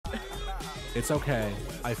It's okay.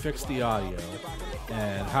 I fixed the audio.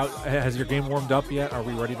 And how has your game warmed up yet? Are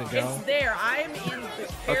we ready to go? It's there. I'm in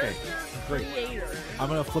the character creator. I'm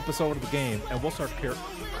gonna flip us over to the game, and we'll start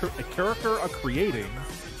character creating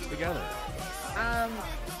together.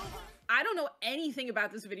 I don't know anything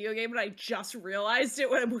about this video game, but I just realized it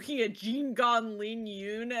when I'm looking at Jin Gon Lin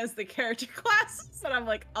Yoon as the character class, and I'm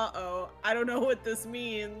like, uh-oh, I don't know what this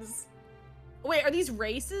means. Wait, are these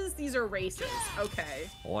races? These are races. Okay.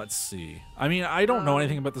 Let's see. I mean, I don't know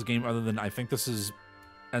anything about this game other than I think this is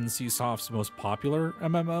NCSoft's most popular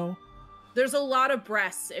MMO. There's a lot of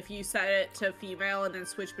breasts if you set it to female and then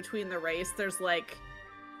switch between the race. There's like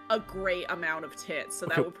a great amount of tits, so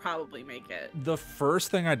that would probably make it. The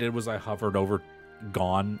first thing I did was I hovered over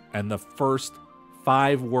Gone, and the first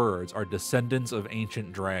 5 words are descendants of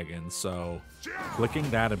ancient dragons, so clicking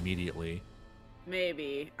that immediately.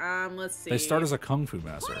 Maybe. Let's see. They start as a kung fu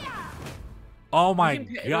master. Oh my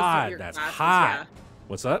god, that's hot. Yeah.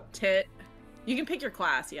 What's up? Tit. You can pick your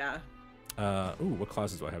class, yeah. Ooh, what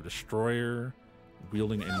classes do I have? Destroyer,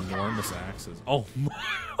 wielding enormous axes. Oh my.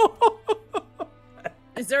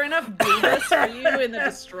 Is there enough Davis for you in the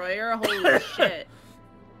Destroyer? Holy shit.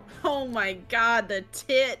 Oh my god, the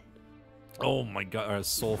tit. Oh my god,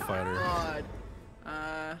 Soul Fighter. God.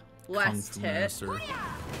 Less tit.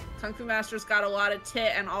 Kung Fu Master's got a lot of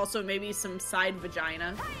tit and also maybe some side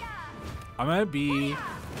vagina. I'm gonna be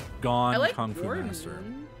Gone like Kung Fu Warden. Master.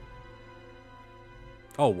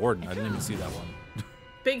 Oh, Warden. I didn't even see that one.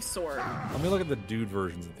 Big sword. Let me look at the dude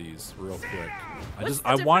versions of these real quick.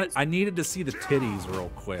 I needed to see the titties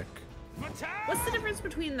real quick. What's the difference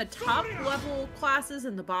between the top level classes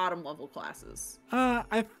and the bottom level classes?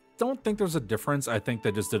 I don't think there's a difference. I think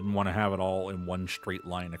they just didn't want to have it all in one straight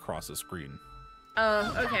line across the screen.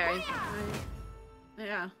 Okay.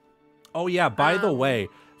 Yeah. Oh yeah, by the way,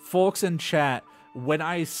 folks in chat, when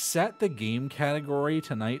I set the game category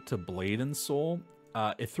tonight to Blade and Soul,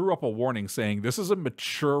 it threw up a warning saying this is a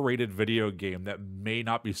mature rated video game that may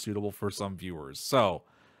not be suitable for some viewers. So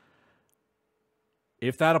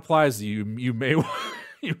if that applies to you, you may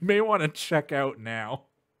want to check out now.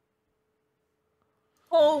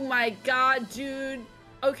 Oh my god, dude.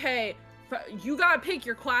 Okay, you gotta pick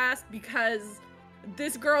your class because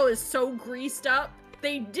this girl is so greased up.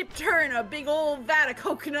 They dipped her in a big old vat of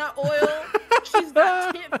coconut oil. She's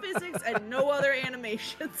got tit physics and no other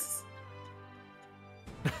animations.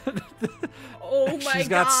 Oh my god. She's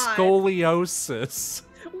got scoliosis.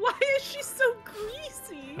 Why is she so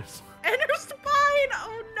greasy? And her spine!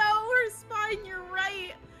 Oh no, her spine, you're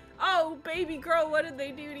right. Oh, baby girl, what did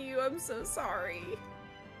they do to you? I'm so sorry.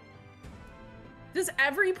 Does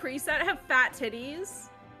every preset have fat titties?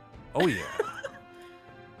 Oh yeah.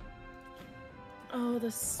 Oh,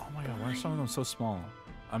 this. Oh my god, why are some of them so small?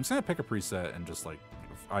 I'm just gonna pick a preset and just like,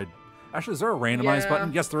 actually, is there a randomize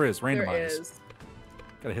button? Yes, there is. Randomize. There is.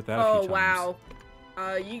 Gotta hit that a few times.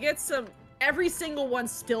 Wow. You get some. Every single one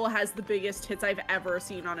still has the biggest hits I've ever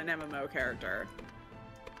seen on an MMO character.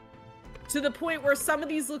 To the point where some of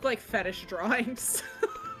these look like fetish drawings.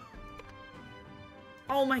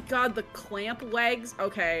 Oh my god, the clamp legs.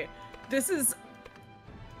 Okay, this is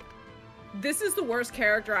the worst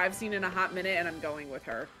character I've seen in a hot minute, and I'm going with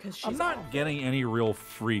her because she's. I'm not getting any real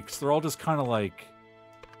freaks. They're all just kind of like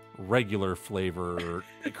regular flavor,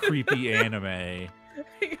 creepy anime.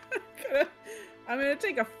 I'm gonna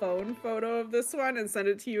take a phone photo of this one and send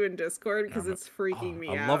it to you in Discord because it's freaking me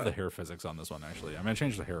out. I love the hair physics on this one, actually. I'm gonna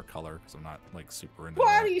change the hair color because I'm not like super into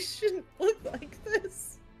Body shouldn't look like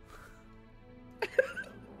this.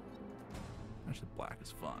 Actually, black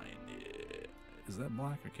is fine. Yeah. Is that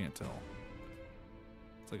black? I can't tell.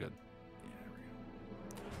 It's like a. Yeah,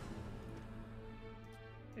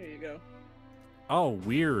 there you go. Oh,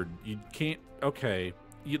 weird. You can't. Okay.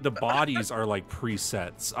 The bodies are like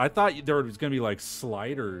presets. I thought there was gonna be like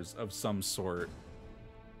sliders of some sort.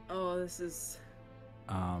 Oh, this is.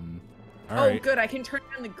 All oh, right. good. I can turn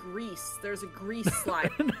down the grease. There's a grease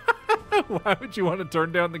slide. Why would you want to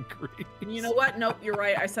turn down the grease? You know what? Nope, you're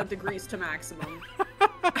right. I set the grease to maximum.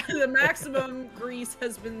 The maximum grease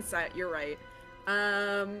has been set. You're right.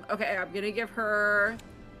 Okay, I'm gonna give her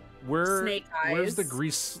snake eyes. Where's the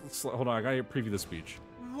grease? Hold on, I gotta preview the speech.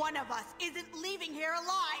 One of us isn't leaving here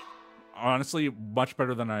alive. Honestly, much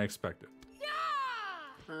better than I expected.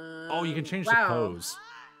 Yeah. Oh, you can change the pose.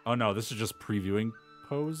 Oh no, this is just previewing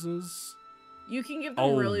poses. You can give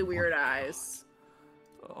them really weird eyes.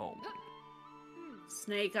 Oh.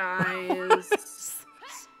 Snake eyes.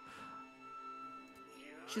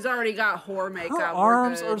 She's already got whore makeup. Her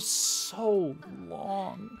arms are so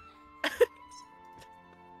long.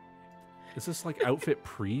 Is this like outfit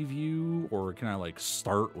preview, or can I like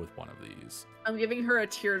start with one of these? I'm giving her a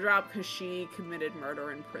teardrop because she committed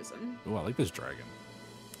murder in prison. Oh, I like this dragon.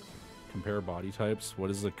 Compare body types. What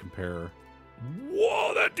is the compare?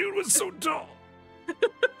 Whoa, that dude was so tall.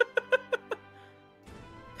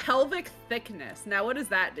 Pelvic thickness. Now, what does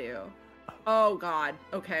that do? Oh God.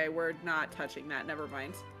 Okay, we're not touching that. Never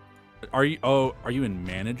mind. Are you? Oh, are you in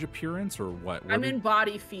manage appearance or what? I'm in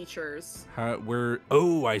body features. How? Where?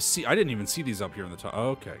 Oh, I see. I didn't even see these up here in the top.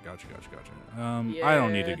 Okay, gotcha. I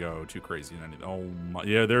don't need to go too crazy in anything. Oh my,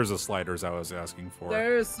 yeah. There's the sliders I was asking for.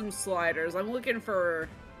 There's some sliders. I'm looking for.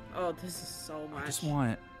 Oh, this is so much. I just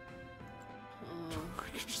want.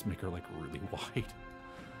 I could just make her like really wide.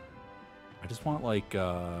 I just want like.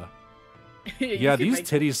 Yeah, these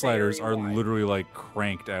titty sliders are literally like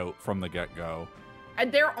cranked out from the get-go.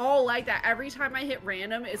 And they're all like that. Every time I hit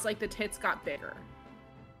random, it's like the tits got bigger.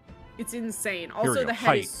 It's insane. Also, the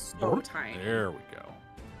head is so tiny. There we go.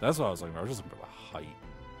 That's what I was looking for. I was just looking for the height.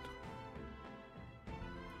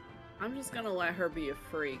 I'm just gonna let her be a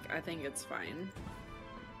freak. I think it's fine.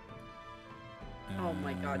 Oh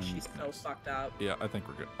my God, she's so fucked up. Yeah, I think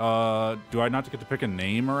we're good. Do I not get to pick a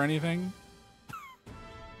name or anything?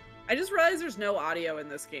 I just realized there's no audio in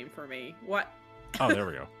this game for me. What? Oh, there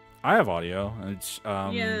we go. I have audio. It's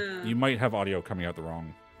yeah. You might have audio coming out the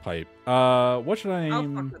wrong pipe. What should I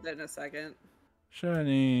name? I'll fuck with it in a second. Should I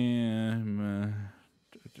name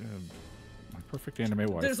my perfect anime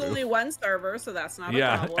waifu? There's only one server, so that's not a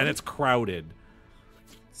problem. And it's crowded.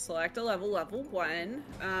 Select a level 1.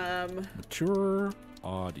 Mature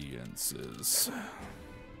audiences.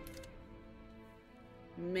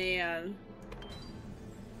 Man.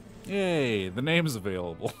 Yay, the name's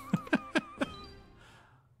available.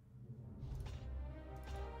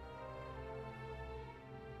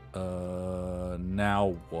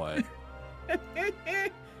 Now what?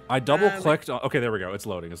 I double clicked on. Okay, there we go. It's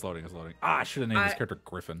loading. Ah, I should have named this character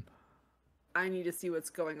Griffin. I need to see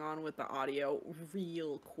what's going on with the audio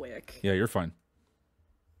real quick. Yeah, you're fine.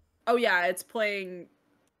 Oh yeah, it's playing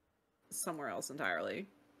somewhere else entirely.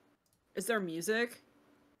 Is there music?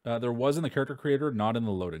 There was in the character creator, not in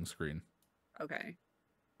the loading screen. Okay.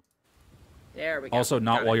 There we go. Also,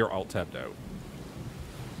 not while you're alt tabbed out.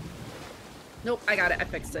 Nope, I got it. I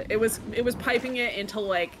fixed it. It was piping it into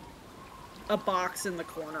like a box in the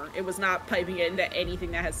corner. It was not piping it into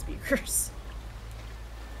anything that has speakers.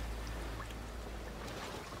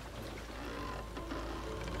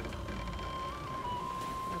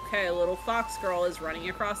 Okay, little fox girl is running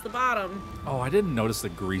across the bottom. Oh, I didn't notice the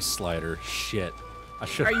grease slider. Shit. I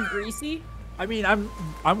should. Are you greasy? I mean,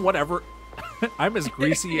 I'm whatever. I'm as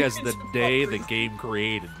greasy as the day the game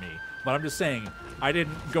created me. But I'm just saying, I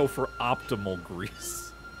didn't go for optimal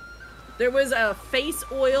grease. There was a face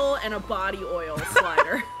oil and a body oil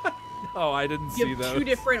slider. Oh, I didn't see that. 2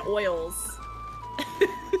 different oils.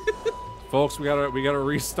 Folks, we gotta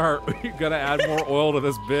restart. We gotta add more oil to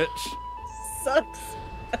this bitch. Sucks.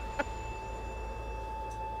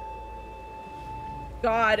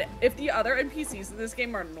 God, if the other NPCs in this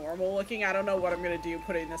game are normal looking, I don't know what I'm gonna do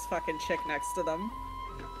putting this fucking chick next to them.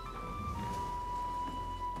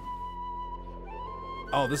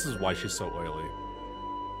 Oh, this is why she's so oily.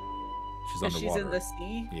 She's underwater. She's in the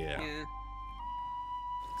sea? Yeah.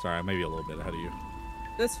 Sorry, I may be a little bit ahead of you.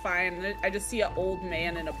 That's fine. I just see an old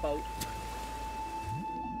man in a boat.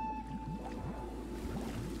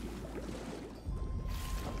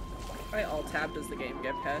 If I alt-tab, does the game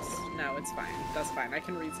get pissed? No, it's fine. That's fine. I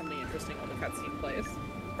can read something interesting while the cutscene plays.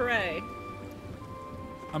 Hooray.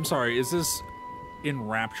 I'm sorry, is this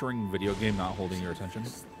enrapturing video game not holding your attention?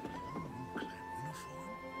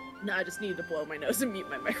 No, I just needed to blow my nose and mute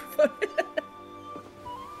my microphone.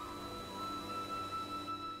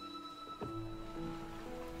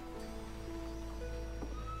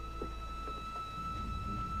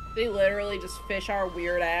 They literally just fish our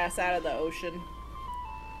weird ass out of the ocean.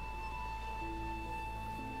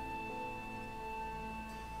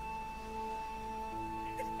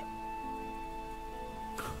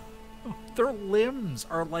 Their limbs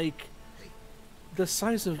are like the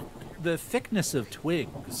size of the thickness of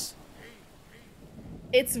twigs.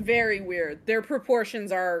 It's very weird. Their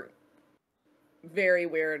proportions are very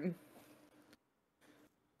weird.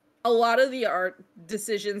 A lot of the art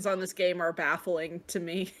decisions on this game are baffling to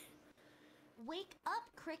me. Wake up,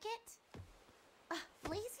 Cricket.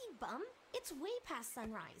 Lazy bum. It's way past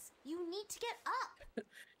sunrise. You need to get up.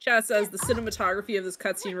 Chat says the cinematography of this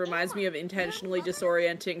cutscene reminds me of intentionally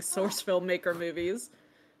disorienting source filmmaker movies.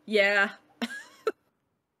 Yeah.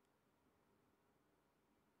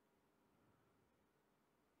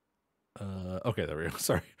 Okay, there we go.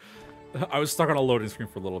 Sorry. I was stuck on a loading screen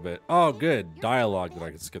for a little bit. Oh, good. You're Dialogue right, that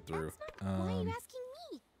I could skip through. Why are you asking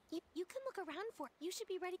me? You can look around for. You should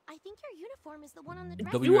be ready. I think your uniform is the one on the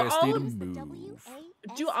dress. WASD to all- move.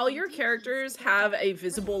 Do all your characters have a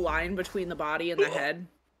visible line between the body and the head?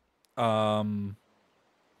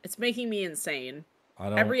 It's making me insane. I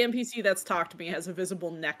don't. Every NPC that's talked to me has a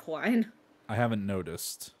visible neckline. I haven't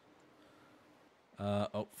noticed.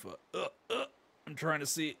 I'm trying to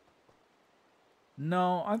see.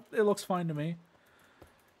 No, it looks fine to me.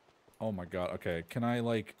 Oh my god. Okay, can I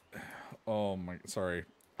like? Oh my. Sorry.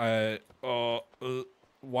 Why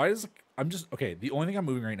is I'm just okay? The only thing I'm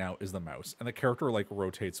moving right now is the mouse, and the character like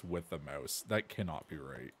rotates with the mouse. That cannot be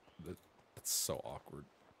right. That's so awkward.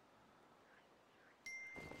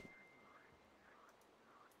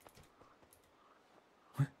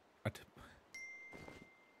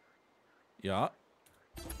 Yeah.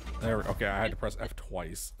 Okay, I had to press F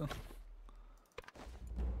twice.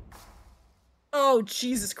 Oh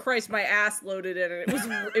Jesus Christ! My ass loaded in it.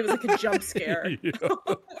 It was like a jump scare. Yeah.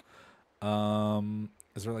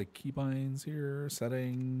 Is there like keybinds here?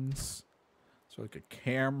 Settings? Is there like a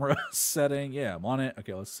camera setting? Yeah, I'm on it.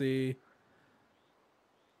 Okay, let's see.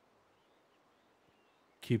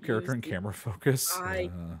 Keep character and camera focus.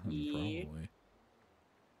 Probably.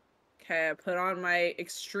 Okay, I put on my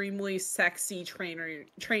extremely sexy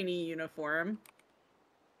trainee uniform.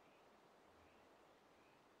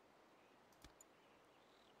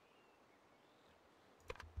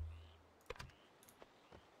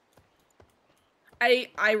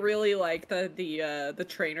 I really like the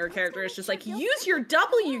trainer character. It's just like, use your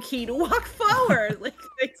W key to walk forward. Like,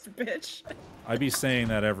 thanks, bitch. I'd be saying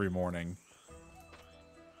that every morning.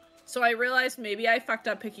 So I realized maybe I fucked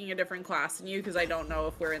up picking a different class than you because I don't know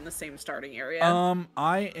if we're in the same starting area.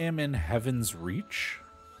 I am in Heaven's Reach.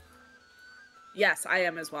 Yes, I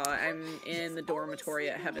am as well. I'm in the dormitory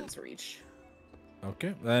at Heaven's Reach.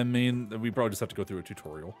 Okay, I mean, we probably just have to go through a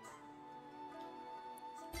tutorial.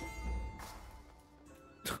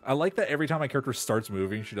 I like that every time my character starts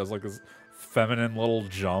moving, she does like this feminine little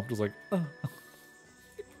jump. Just like,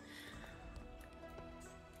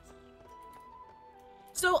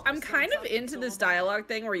 So I'm kind of into this dialogue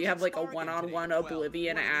thing where you have like a one-on-one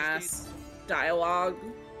Oblivion-ass dialogue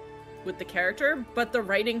with the character, but the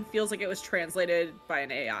writing feels like it was translated by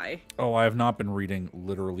an AI. Oh, I have not been reading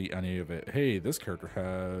literally any of it. Hey, this character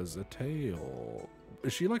has a tail.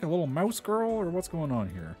 Is she like a little mouse girl, or what's going on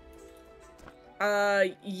here?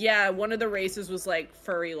 Yeah, one of the races was like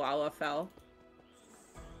furry Lalafell.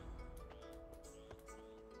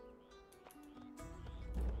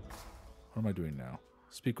 What am I doing now?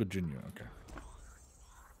 Speak with Jinyu. Okay.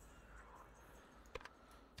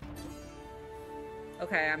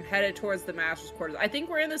 Okay, I'm headed towards the master's quarters. I think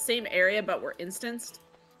we're in the same area, but we're instanced.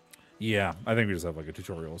 Yeah, I think we just have like a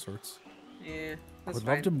tutorial of sorts. Yeah, I that's would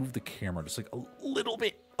fine. love to move the camera just like a little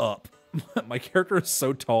bit up. My character is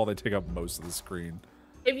so tall they take up most of the screen.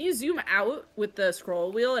 If you zoom out with the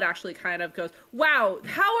scroll wheel, it actually kind of goes, wow,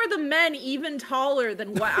 how are the men even taller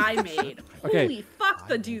than what I made? Okay. Holy fuck,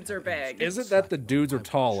 the dudes are big. Is it that the dudes are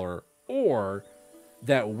taller, or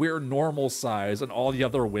that we're normal size and all the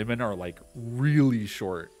other women are like really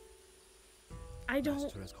short? I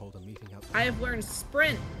don't. I have learned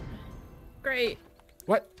sprint. Great.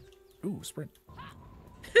 What? Ooh, sprint.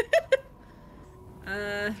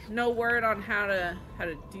 No word on how to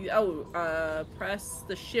do. Oh, press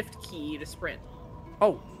the shift key to sprint.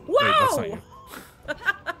 Oh, Whoa! wait, that's not you.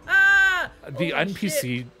 The Holy NPC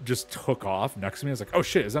shit. just took off next to me. I was like, oh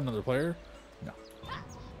shit, is that another player? No.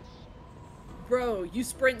 Bro, you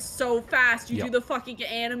sprint so fast. You Yep. do the fucking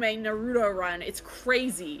anime Naruto run. It's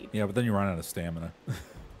crazy. Yeah, but then you run out of stamina.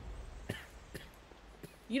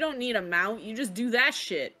 You don't need a mount. You just do that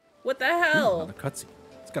shit. What the On hell? the cutscene.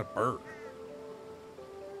 It's got a bird.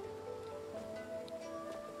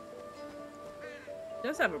 It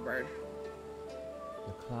does have a bird.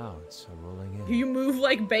 The clouds are rolling in. You move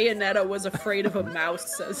like Bayonetta was afraid of a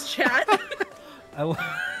mouse, says chat. I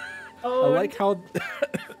Oh, like how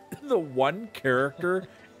the one character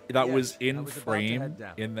that Yes, was I in was about to frame head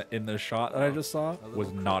down. in the shot that I just saw A was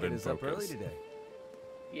little not in cricket is up early focus. today.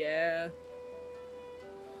 yeah.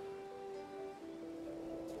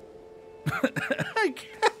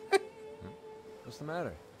 What's the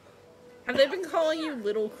matter? Have they been calling you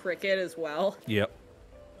Little Cricket as well? Yep.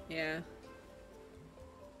 Yeah.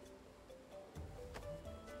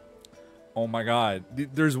 Oh my god.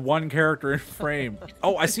 There's one character in frame.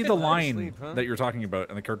 Oh, I see the line Sleep, huh? that you're talking about,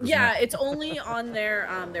 and the character's Yeah, not. it's only on their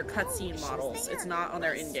cutscene models. It's not on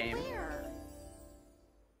their It's in-game. there.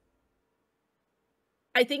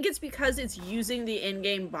 I think it's because it's using the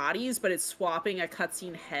in-game bodies, but it's swapping a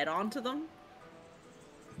cutscene head onto them.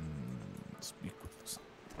 Speak with this.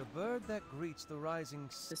 The bird that greets the rising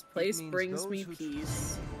This place brings me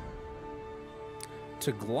peace.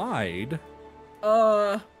 To glide,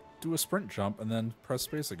 Uh, do a sprint jump and then press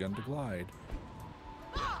space again to glide.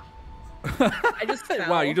 I just fell.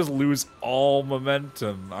 Wow, you just lose all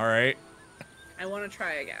momentum. All right. I want to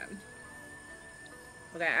try again.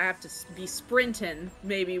 Okay, I have to be sprinting,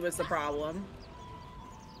 maybe was the problem.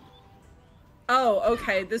 Oh,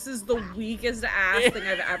 okay, this is the weakest ass thing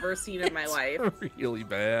I've ever seen in my life. Really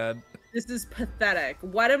bad. This is pathetic.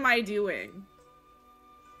 What am I doing?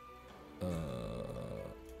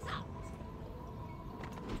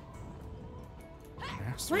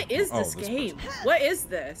 What is this game? What is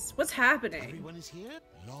this? What's happening? Everyone is here?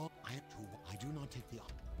 No, I do not take the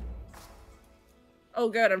op. Oh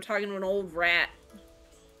good, I'm talking to an old rat.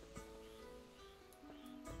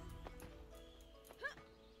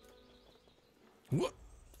 What?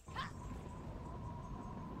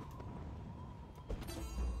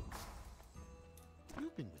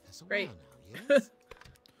 You've been with us a Great. while now, yes?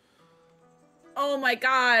 Oh my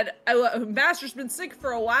god, Master's been sick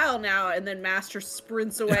for a while now, and then Master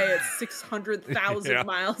sprints away at 600,000 Yeah.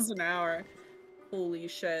 miles an hour. Holy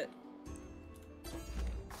shit.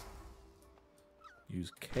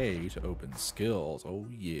 Use K to open skills. Oh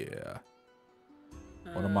yeah.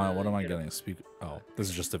 What am I getting? Speak. Oh, this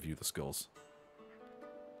is just to view the skills.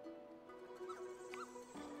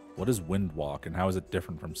 What is wind walk and how is it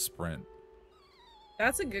different from sprint?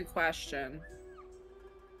 That's a good question.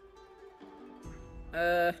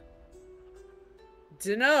 Dunno.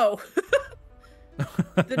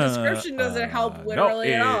 The description doesn't help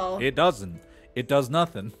literally at all. It doesn't. It does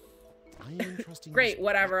nothing. I am trusting Great, this-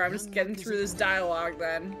 whatever. I'm just Young getting luck is through this a- dialogue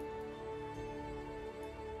then.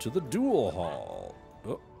 To the duel hall.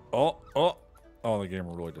 Oh, the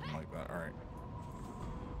gamer really didn't like that. All right.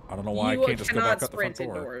 I don't know why You I can't just go cannot back out the front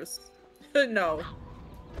sprint door. indoors. No.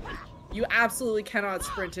 You absolutely cannot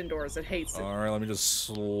sprint indoors. It hates it. All right, let me just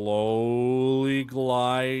slowly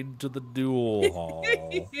glide to the duel hall.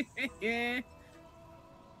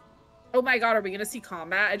 Oh my god, are we gonna see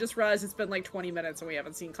combat? I just realized it's been like 20 minutes and we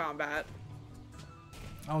haven't seen combat.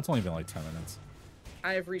 Oh, it's only been like 10 minutes.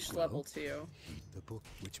 I have reached level 2. Read the book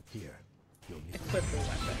which here. You'll need Equip the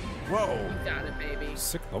weapon. Whoa! You got it, baby.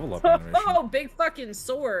 Sick level up animation. Oh, big fucking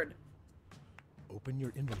sword. open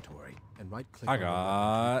your inventory and right click I on the weapon to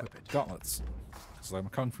got equip it. gauntlets. Because I'm a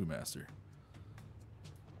kung fu master.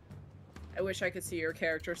 I wish I could see your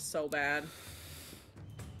character so bad.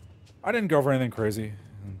 I didn't go for anything crazy.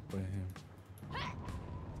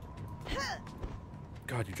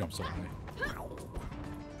 God, you jumped so high.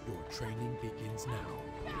 Your training begins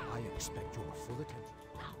now. I expect your full attention.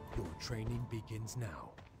 Your training begins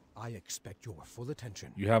now. I expect your full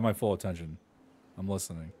attention. You have my full attention. I'm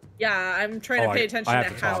listening. Yeah, I'm trying to pay attention I to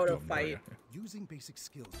have how talk to him. fight. Using basic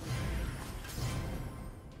skills.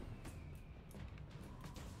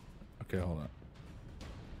 Okay, hold on.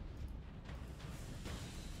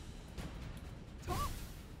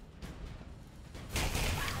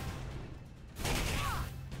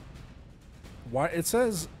 Why it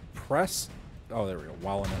says press? Oh, there we go.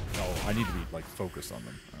 While in it. Oh, I need to be like focused on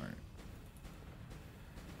them. All right.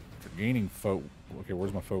 For gaining Okay,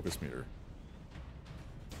 where's my focus meter?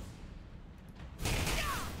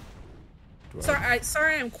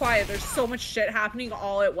 Sorry, I'm quiet. There's so much shit happening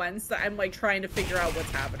all at once that I'm like trying to figure out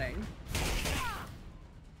what's happening.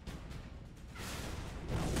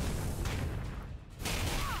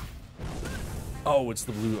 Oh, it's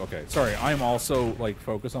the blue. Okay, sorry. I'm also like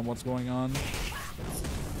focused on what's going on. It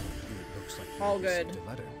looks like you All received good. a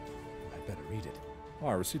letter. I better read it. Oh,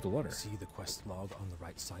 I received a letter. See the quest log on the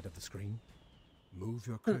right side of the screen? Move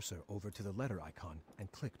your cursor over to the letter icon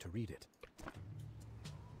and click to read it.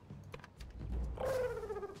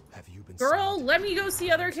 Have you been Girl, summoned? let me go see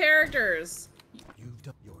other characters. You've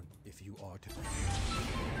done your if you are to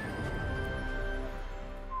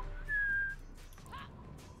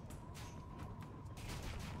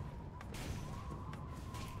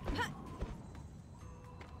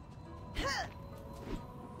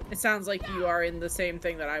It sounds like you are in the same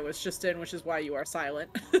thing that I was just in, which is why you are silent.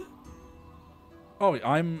 Oh,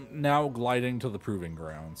 I'm now gliding to the proving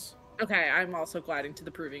grounds. Okay, I'm also gliding to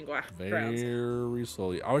the proving grounds. Very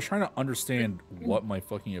slowly. I was trying to understand what my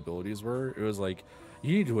fucking abilities were. It was like,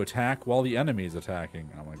 you need to attack while the enemy is attacking.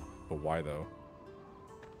 And I'm like, but why though?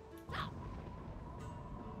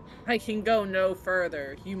 I can go no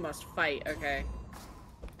further. You must fight, okay.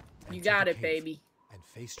 You enter got the it, cave baby. And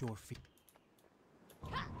face your feet.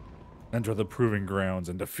 Enter the proving grounds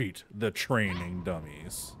and defeat the training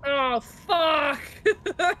dummies. Oh, fuck!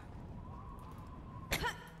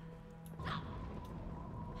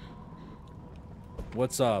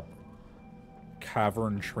 What's up,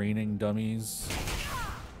 cavern training dummies?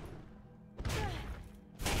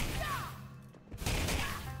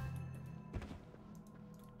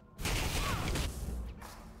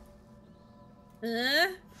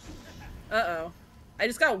 Uh-oh. I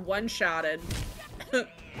just got one-shotted.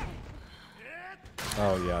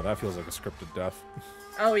 Oh yeah, that feels like a scripted death.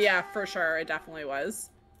 Oh yeah, for sure. It definitely was.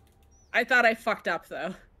 I thought I fucked up,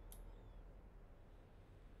 though.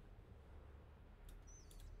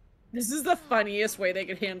 This is the funniest way they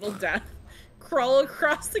could handle death. Crawl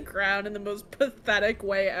across the ground in the most pathetic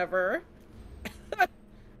way ever.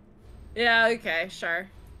 Yeah, okay, sure.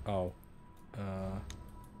 Oh.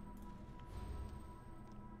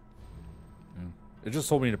 It just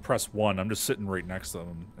told me to press 1. I'm just sitting right next to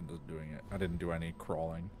them and just doing it. I didn't do any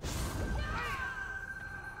crawling.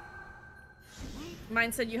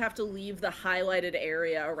 Mine said you have to leave the highlighted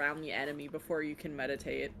area around the enemy before you can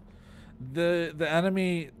meditate. The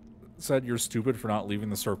enemy said you're stupid for not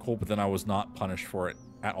leaving the circle, but then I was not punished for it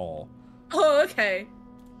at all. Oh, okay.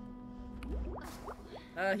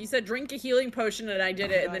 He said drink a healing potion and I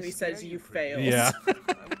did it, and then he says you failed. Yeah.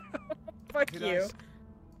 Fuck you.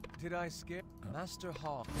 Did I scare Master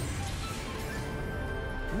Hawk?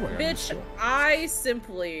 Ooh, Bitch, I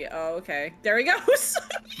simply... Oh, okay. There he goes.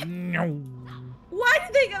 No. Why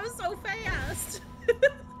did they go so fast?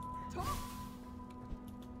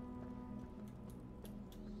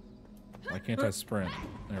 Why can't I sprint?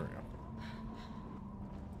 There we go.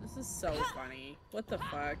 This is so funny. What the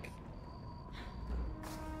fuck?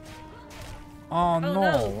 Oh, no,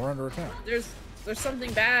 no. we're under attack. There's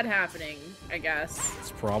something bad happening, I guess.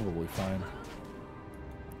 It's probably fine.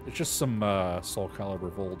 It's just some Soul Calibur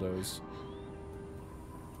Voldos.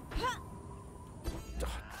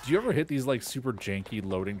 Do you ever hit these like super janky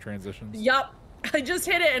loading transitions? Yup. I just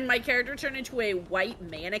hit it and my character turned into a white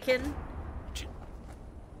mannequin.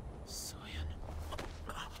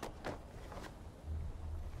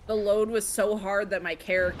 The load was so hard that my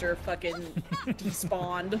character fucking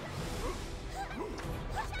despawned.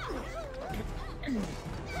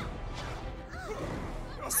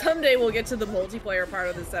 Someday we'll get to the multiplayer part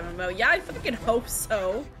of this MMO. Yeah, I fucking hope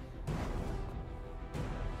so.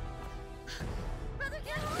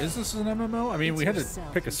 Is this an MMO? I mean, we had to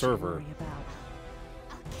pick a server.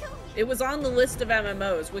 It was on the list of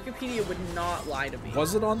MMOs. Wikipedia would not lie to me.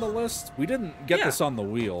 Was it on the list? We didn't get this on the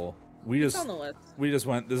wheel. It's on the list. We just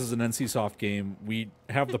went, this is an NCSoft game. We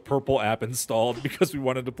have the purple app installed because we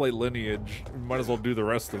wanted to play Lineage. We might as well do the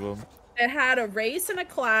rest of them. It had a race and a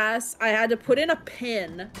class. I had to put in a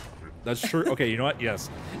pin. That's true. Okay, you know what? Yes.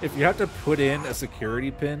 If you have to put in a security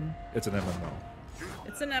pin, it's an MMO.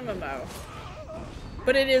 It's an MMO.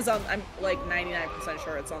 But it is on, I'm like 99%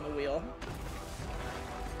 sure it's on the wheel.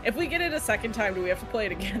 If we get it a second time, do we have to play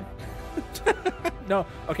it again? No.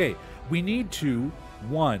 Okay. We need to,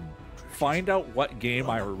 1, find out what game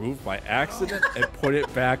I removed by accident and put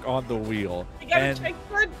it back on the wheel. You gotta And check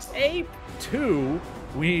for tape. 2,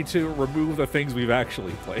 we need to remove the things we've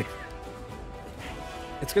actually played.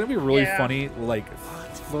 It's gonna be really funny, like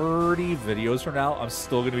 30 videos from now, I'm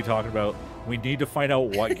still gonna be talking about we need to find out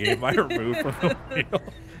what game I removed from the wheel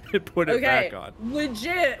and put it back on.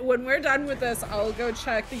 Legit, when we're done with this, I'll go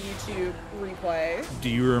check the YouTube replay. Do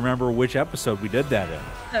you remember which episode we did that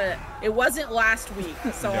in? It wasn't last week,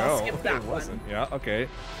 so I'll skip that it wasn't. one. Yeah, okay.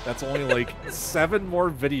 That's only like 7 more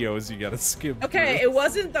videos you gotta skip Okay, through. it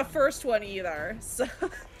wasn't the first one either, so...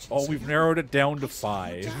 Oh, we've narrowed it down to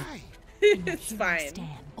 5. It's fine.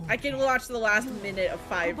 I can watch the last minute of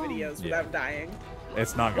 5 videos without dying.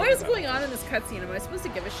 It's not gonna What be is that going bad. on in this cutscene? Am I supposed to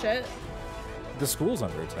give a shit? The school's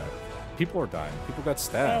under attack. People are dying. People got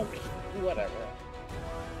stabbed. Oh, whatever.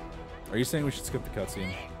 Are you saying we should skip the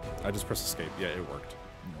cutscene? I just pressed escape. Yeah, it worked.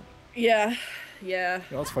 Yeah. Yeah,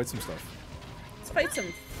 let's fight some stuff. Let's fight some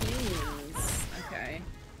fiends. Okay.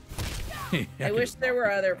 Yeah, I wish there were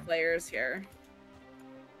other players here.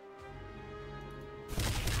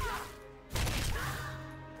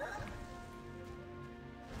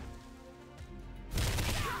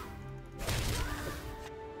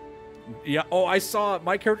 Yeah. Oh, I saw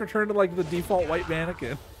my character turned into like the default white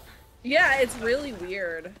mannequin. Yeah, it's really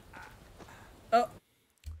weird. Oh,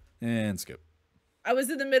 And skip. I was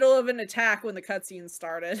in the middle of an attack when the cutscene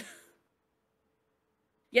started.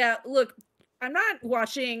 Yeah, look, I'm not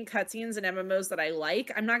watching cutscenes in MMOs that I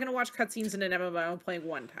like. I'm not going to watch cutscenes in an MMO I'm playing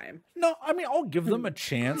one time. No, I mean, I'll give them a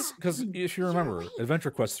chance because if you remember,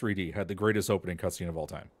 Adventure Quest 3D had the greatest opening cutscene of all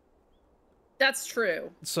time. That's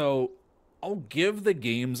true. So I'll give the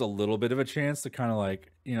games a little bit of a chance to kind of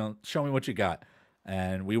like, you know, show me what you got.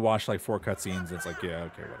 And we watched like 4 cutscenes. And it's like, yeah,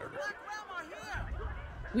 okay, whatever.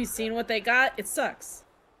 We've seen what they got. It sucks.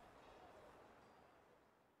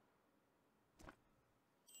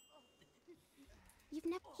 You've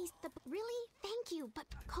never. He's the. Really? Thank you, but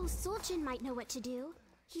Ko Suljin might know what to do.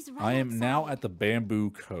 He's right. I am now outside. at the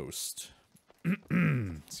Bamboo Coast.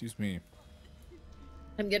 Excuse me.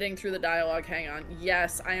 I'm getting through the dialogue. Hang on.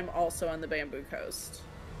 Yes, I am also on the Bamboo Coast.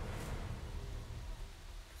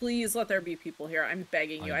 Please let there be people here. I'm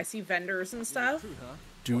begging you. I see vendors and stuff.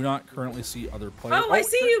 Do not currently see other players. Oh, I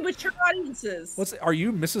see you, mature audiences. Are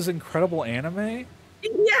you Mrs. Incredible Anime?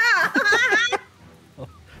 Yeah.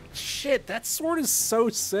 Shit, that sword is so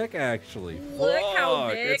sick, actually. Look how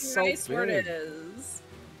Fuck, big it's so my sword big. is.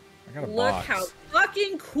 I got a Look box. how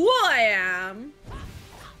fucking cool I am.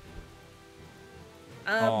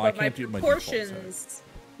 Oh, I but my can't do my default proportions,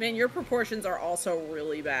 man, your proportions are also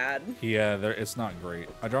really bad. Yeah, it's not great.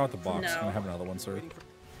 I draw out the box. No. Can I have another one, sir? Thank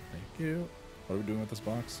you. What are we doing with this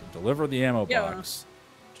box? Deliver the ammo box.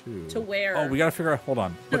 To where? Oh, we gotta figure out. Hold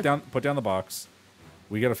on. Put down the box.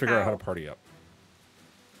 We gotta figure out how to party up.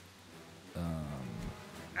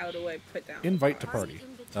 How do I put down? Invite to party.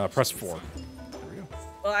 Press 4. There we go.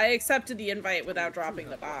 Well, I accepted the invite without dropping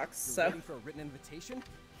the box, so. Ready for a written invitation?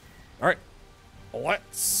 All right.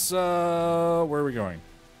 Let's. Where are we going?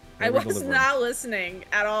 Where I are we was delivering? not listening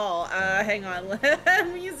at all. Hang on. Let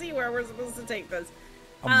me see where we're supposed to take this.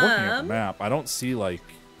 I'm looking at the map. I don't see like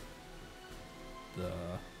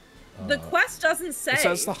the quest doesn't say. It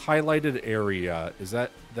says the highlighted area. Is that?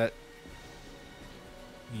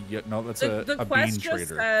 Yeah, no, that's the a quest bean just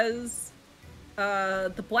trader. says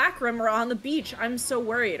the Black Rim are on the beach. I'm so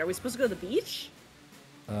worried. Are we supposed to go to the beach?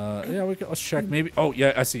 Yeah, let's check. Maybe. Oh,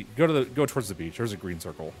 yeah, I see. Go towards the beach. There's a green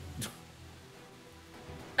circle.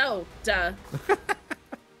 Oh, duh.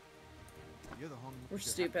 We're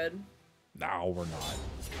stupid. No, we're not.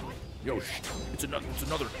 Yo, it's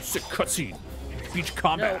another sick cutscene. Beach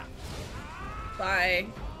combat. Nope. Bye.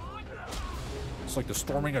 It's like the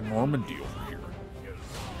storming of Normandy over here.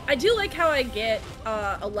 I do like how I get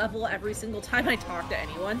a level every single time I talk to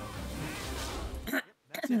anyone.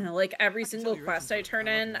 Like every single quest I turn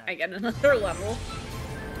in, I get another level.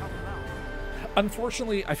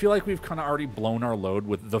 Unfortunately, I feel like we've kind of already blown our load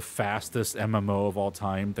with the fastest MMO of all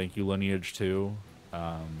time. Thank you, Lineage 2.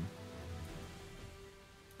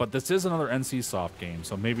 But this is another NC Soft game,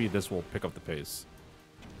 so maybe this will pick up the pace.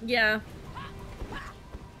 Yeah.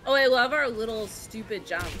 Oh, I love our little stupid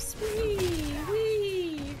jumps. Whee!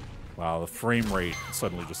 Whee! Wow, the frame rate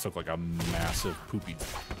suddenly just took like a massive poopy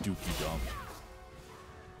dookie dump.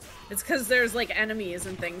 It's because there's like enemies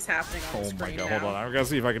and things happening on the Oh my screen god, now. hold on. I'm gonna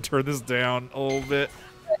see if I can turn this down a little bit.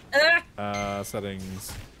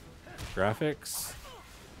 Settings. Graphics.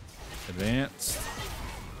 Advanced.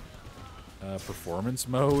 Performance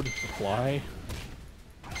mode. Apply.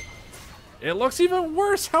 It looks even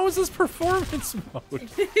worse. How is this performance mode?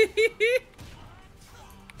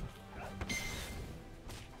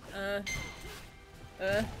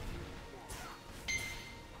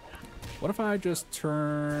 What if I just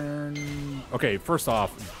turn... Okay, first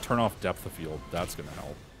off, turn off depth of field. That's gonna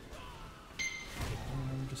help.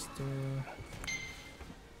 Just turn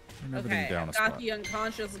everything Okay, down I a got spot. the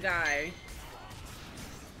unconscious guy.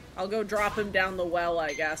 I'll go drop him down the well,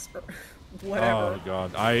 I guess, or whatever. Oh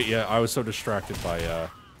god, I was so distracted by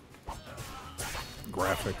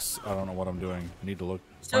graphics. I don't know what I'm doing. I need to look.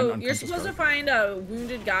 So find you're unconscious supposed to guy. find a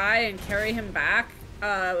wounded guy and carry him back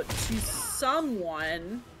to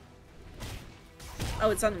someone. Oh,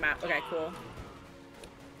 it's on the map. Okay, cool.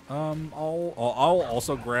 I'll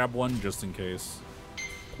also grab one just in case.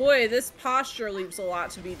 Boy, this posture leaves a lot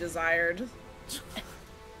to be desired.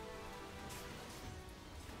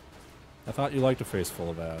 I thought you liked a face full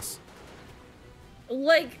of ass.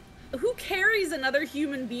 Like, who carries another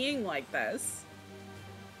human being like this?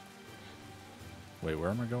 Wait, where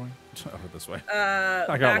am I going? Over this way. I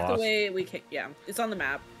got back lost. the way we can. Yeah, it's on the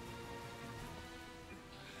map.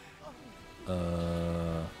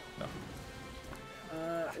 No.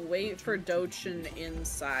 Wait for Dochin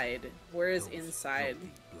inside. Where is inside?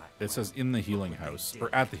 It says in the healing house, or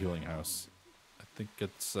at the healing house. I think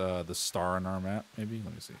it's the star on our map, maybe?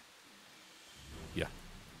 Let me see. Yeah.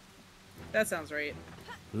 That sounds right.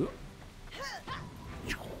 Ooh.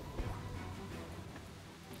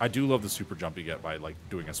 I do love the super jump you get by like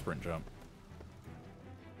doing a sprint jump.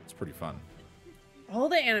 It's pretty fun. All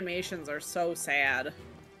the animations are so sad.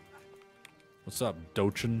 What's up,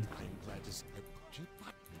 Dochin? I'm glad to see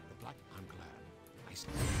I'm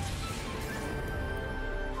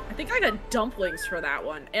glad. think I got dumplings for that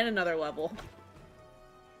one and another level.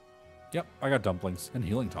 Yep, I got dumplings and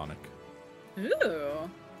healing tonic. Ooh.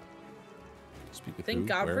 Speak with Thank who?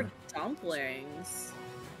 God Where? for dumplings.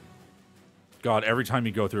 God, every time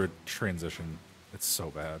you go through a transition, it's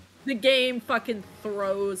so bad. The game fucking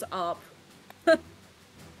throws up.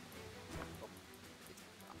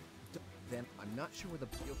 Then I'm not sure where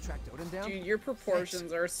you'll track Odin down. Dude, your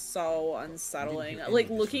proportions are so unsettling. hear any Like,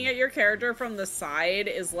 of this looking from at your character from the side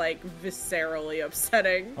is, like, viscerally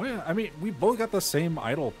upsetting. Oh yeah, I mean, we both got the same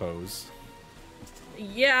idle pose.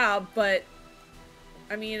 Yeah, but...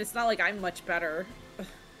 I mean, it's not like I'm much better.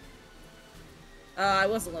 I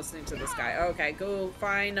wasn't listening to this guy. Okay, go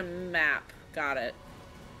find a map. Got it.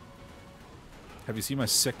 Have you seen my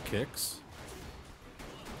sick kicks?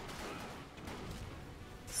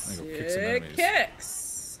 I'm gonna go kick some Sick enemies.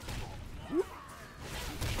 kicks.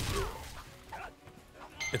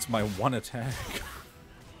 It's my one attack.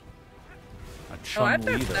 I Oh, I've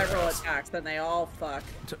Chun-Li got their several ass. attacks, and they all fuck.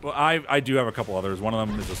 Well, I do have a couple others. One of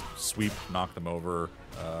them is just sweep, knock them over.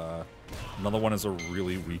 Another one is a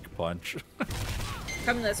really weak punch.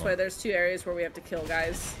 Come this way. There's 2 areas where we have to kill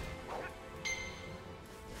guys.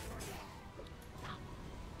 Oh,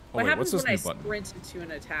 What wait, happens what's when I this new button? sprint into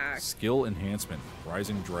an attack? Skill enhancement.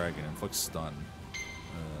 Rising dragon. Inflicts stun.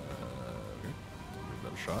 Okay. Give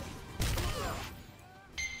that a shot.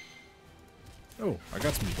 Oh, I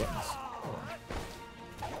got some new buttons. Hold on.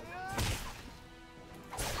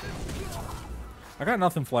 I got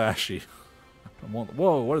nothing flashy.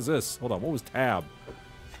 Whoa, what is this? Hold on, what was tab?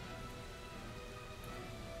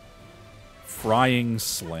 Frying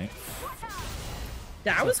slang.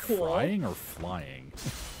 That was cool. Frying or flying?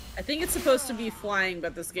 I think it's supposed to be flying,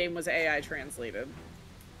 but this game was AI translated.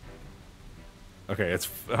 Okay, it's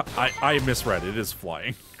I misread. It is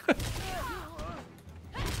flying.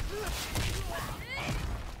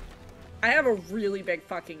 I have a really big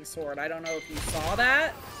fucking sword. I don't know if you saw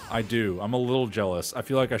that. I do. I'm a little jealous. I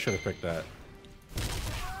feel like I should have picked that.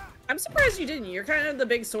 I'm surprised you didn't. You're kind of the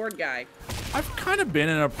big sword guy. I've kind of been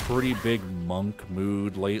in a pretty big monk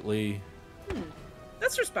mood lately.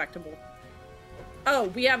 That's respectable. Oh,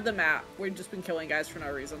 we have the map. We've just been killing guys for no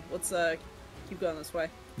reason. Let's keep going this way.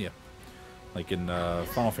 Yeah. Like in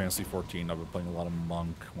Final Fantasy XIV, I've been playing a lot of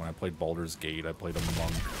monk. When I played Baldur's Gate, I played a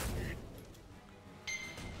monk.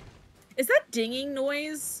 Is that dinging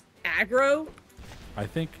noise aggro? I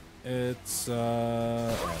think it's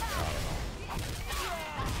I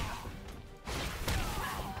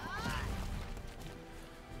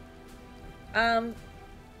don't know.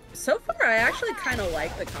 So far I actually kind of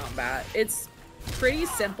like the combat. It's pretty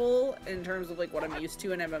simple in terms of like what I'm used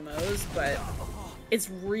to in MMOs, but it's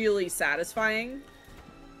really satisfying.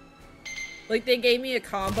 Like, they gave me a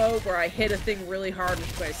combo where I hit a thing really hard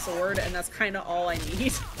with my sword, and that's kind of all I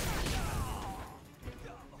need.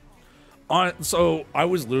 So I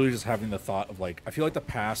was literally just having the thought of like, I feel like the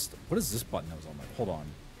past. What is this button that was on my? Hold on.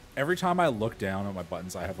 Every time I look down at my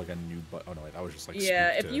buttons, I have like a new button. Oh no, wait, that was just like.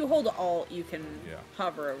 Yeah, scoop if to- you hold Alt, you can Yeah.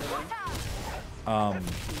 hover over them.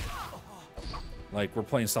 Like we're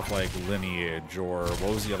playing stuff like Lineage or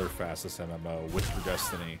what was the other fastest MMO? Whisper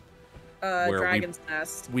Destiny. where Dragon's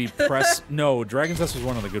Nest. We press no. Dragon's Nest was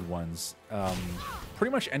one of the good ones.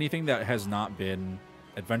 Pretty much anything that has not been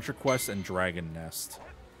Adventure Quest and Dragon Nest.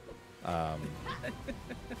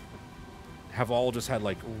 Have all just had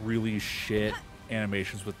like really shit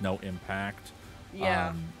animations with no impact.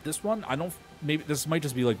 Yeah. This one, I don't. Maybe this might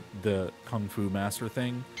just be like the Kung Fu Master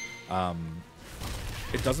thing.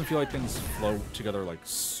 It doesn't feel like things flow together like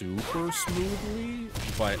super smoothly,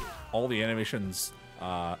 but all the animations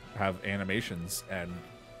have animations and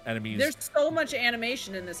enemies. There's so much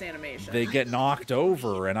animation in this animation. They get knocked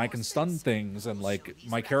over, and I can stun things, and like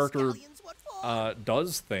my character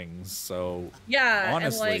does things. So Yeah,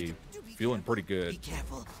 honestly, and, feeling pretty good.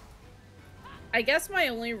 I guess my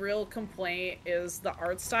only real complaint is the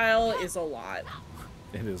art style is a lot.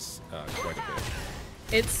 It is quite a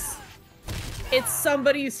bit. It's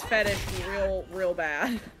somebody's fetish real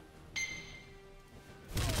bad.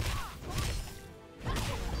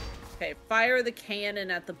 Okay, fire the cannon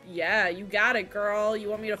at the... Yeah, you got it, girl. You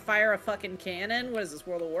want me to fire a fucking cannon? What is this,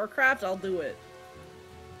 World of Warcraft? I'll do it.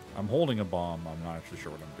 I'm holding a bomb. I'm not actually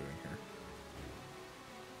sure what I'm doing here.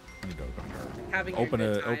 I need to open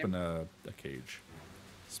her. Open a cage.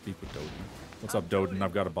 Speak with Doden. What's up, Doden?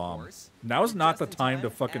 I've got a bomb. Now's not the time to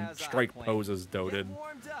fucking strike poses, Doden.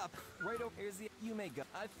 You may go.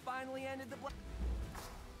 I finally ended the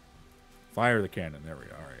Fire the cannon. There we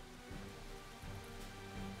go. All right.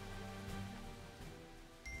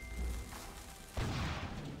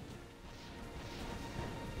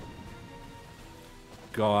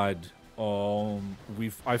 God.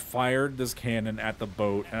 I fired this cannon at the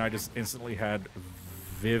boat, and I just instantly had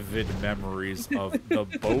vivid memories of the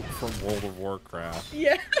boat from World of Warcraft.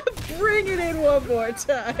 Yeah, bring it in one more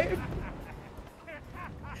time.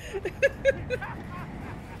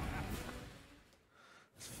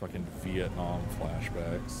 Fucking Vietnam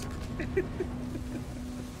flashbacks.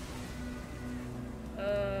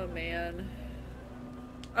 Oh, man.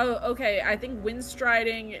 Oh, okay. I think wind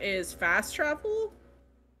striding is fast travel.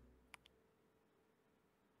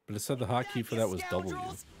 But it said the hotkey for that was W.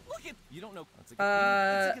 Look at you don't know.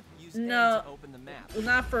 No, to open the map.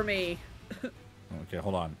 not for me. Okay,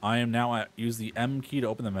 hold on. I am now at use the M key to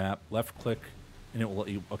open the map. Left click, and it will let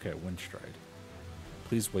you. Okay, wind stride.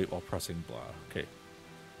 Please wait while pressing blah. Okay.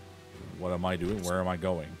 What am I doing? Where am I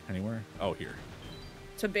going? Anywhere? Oh, here.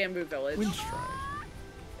 To Bamboo Village. Wind stride.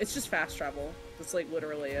 It's just fast travel. That's like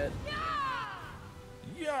literally it.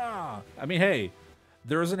 Yeah. I mean, hey,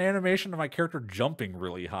 there's an animation of my character jumping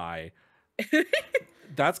really high.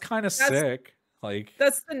 That's kind of sick. Like,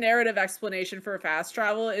 that's the narrative explanation for fast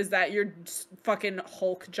travel, is that you're just fucking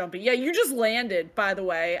Hulk jumping. Yeah, you just landed, by the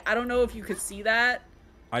way. I don't know if you could see that.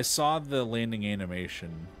 I saw the landing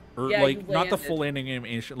animation, or yeah, like not the full landing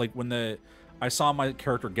animation. Like when I saw my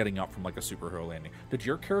character getting up from like a superhero landing. Did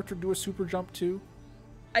your character do a super jump too?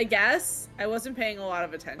 I guess I wasn't paying a lot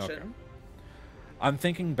of attention. Okay. I'm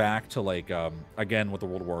thinking back to like again with the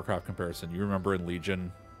World of Warcraft comparison. You remember in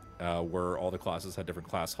Legion, where all the classes had different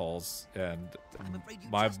class halls, and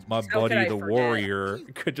my buddy the warrior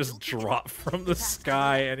could just drop from the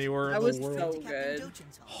sky anywhere in the world. That was so good.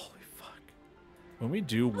 Holy fuck! When we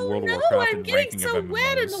do World of Warcraft and ranking of MMOs,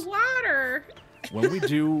 wet in the water. When we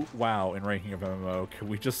do WoW and ranking of MMO, can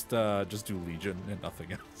we just do Legion and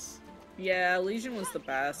nothing else? Yeah, Legion was the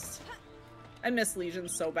best. I miss Legion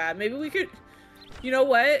so bad. Maybe we could. You know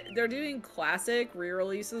what? They're doing classic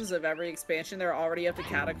re-releases of every expansion. They're already up to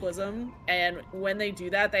Cataclysm, and when they do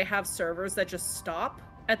that, they have servers that just stop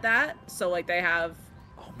at that. So like they have,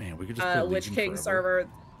 oh man, we could just play Lich Legion King forever.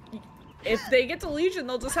 server. If they get to Legion,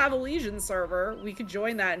 they'll just have a Legion server. We could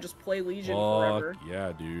join that and just play Legion forever.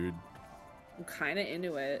 Yeah, dude. I'm kind of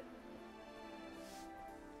into it.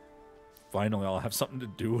 Finally, I'll have something to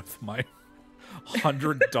do with my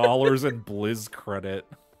 $100 in Blizz credit.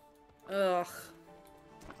 Ugh.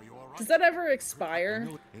 Does that ever expire?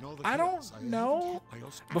 I don't know.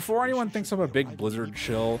 Before anyone thinks I'm a big Blizzard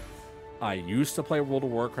chill, I used to play World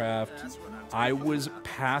of Warcraft. I was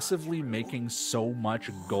passively making so much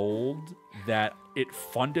gold that it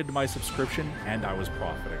funded my subscription and I was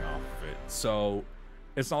profiting off of it. So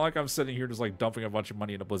it's not like I'm sitting here just like dumping a bunch of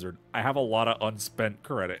money into Blizzard. I have a lot of unspent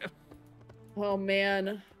credit. Oh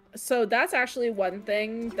man. So that's actually one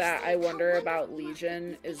thing that I wonder about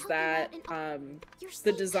Legion, is that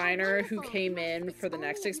the designer who came in for the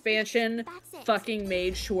next expansion fucking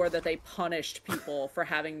made sure that they punished people for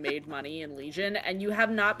having made money in Legion, and you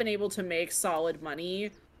have not been able to make solid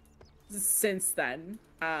money since then.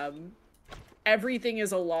 Everything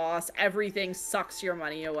is a loss. Everything sucks your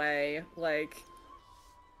money away. Like,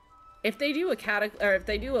 if they do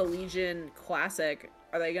a Legion Classic,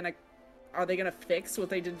 are they gonna fix what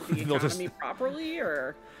they did to the economy properly,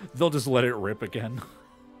 or they'll just let it rip again?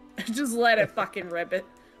 Just let it fucking rip it.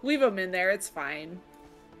 Leave them in there. It's fine.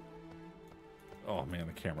 Oh man,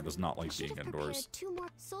 the camera does not like being indoors.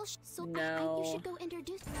 No. You should go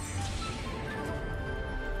introduce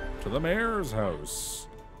To the mayor's house.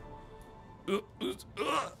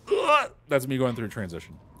 That's me going through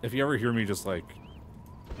transition. If you ever hear me just like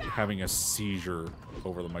having a seizure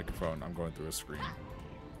over the microphone, I'm going through a screen.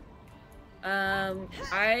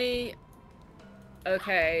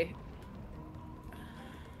 Okay.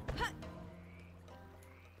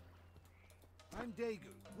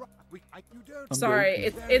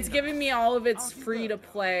 Sorry, it's giving me all of its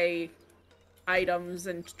free-to-play items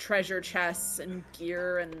and treasure chests and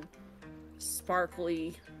gear and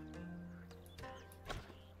sparkly.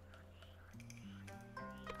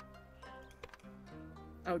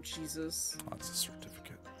 Oh, Jesus. That's a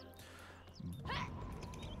certificate.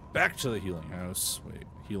 Back to the healing house. Wait,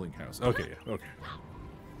 healing house. Okay, okay.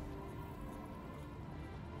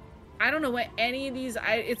 I don't know what any of these...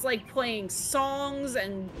 it's like playing songs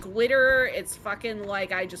and glitter. It's fucking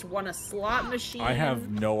like I just won a slot machine. I have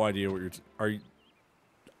no idea what you're...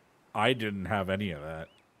 I didn't have any of that.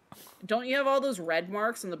 Don't you have all those red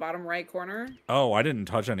marks in the bottom right corner? Oh, I didn't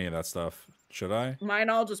touch any of that stuff. Should I? Mine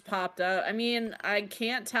all just popped up. I mean, I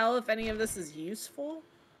can't tell if any of this is useful.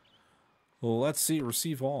 Well, let's see.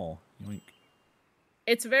 Receive all. Yoink.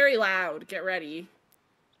 It's very loud. Get ready.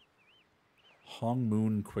 Hong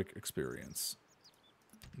Moon quick experience.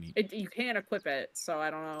 You can't equip it, so I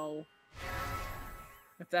don't know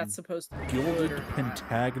if that's supposed to be Gilded good or not.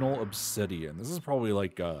 pentagonal obsidian. This is probably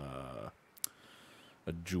like a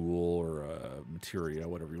jewel or a materia,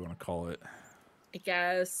 whatever you want to call it. I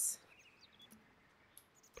guess.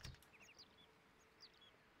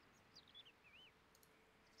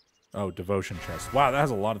 Oh, devotion chest. Wow, that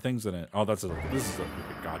has a lot of things in it. Oh, this is a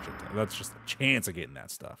gotcha. That's just a chance of getting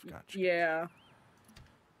that stuff. Gotcha. Yeah.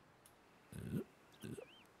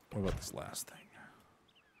 What about this last thing?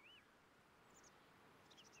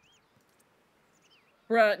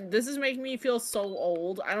 Bruh, this is making me feel so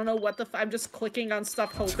old. I don't know what I'm just clicking on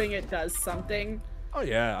stuff hoping it does something. Oh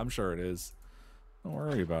yeah, I'm sure it is. Don't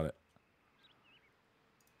worry about it.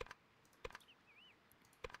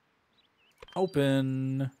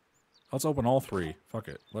 Open. Let's open all three. Fuck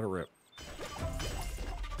it. Let it rip.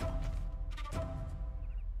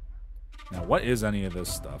 Now, what is any of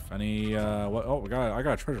this stuff? Any, what? Oh, I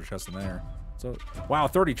got a treasure chest in there. So, wow,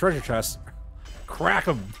 30 treasure chests. Crack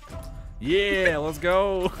them. Yeah, let's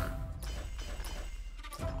go.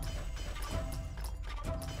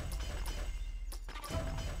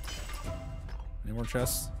 Any more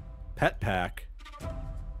chests? Pet pack.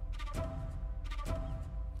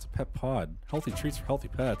 It's a pet pod. Healthy treats for healthy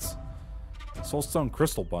pets. Soulstone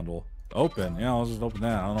crystal bundle. Open. Yeah, I'll just open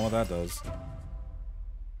that. I don't know what that does.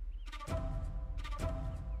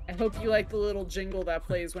 I hope you like the little jingle that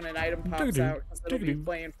plays when an item pops out, because it'll be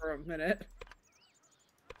playing for a minute.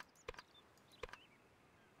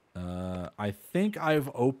 I think I've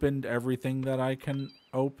opened everything that I can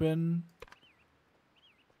open.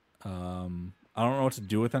 I don't know what to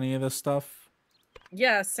do with any of this stuff.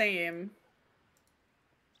 Yeah, same.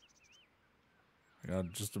 I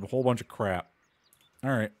got just a whole bunch of crap. All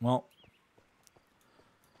right, well.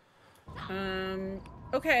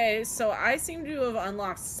 Okay, so I seem to have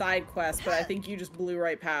unlocked side quests, but I think you just blew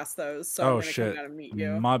right past those, so I'm gonna come down and meet you.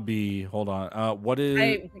 Mobby, hold on. What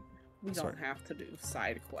is... We don't have to do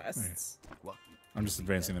side quests. Right. I'm just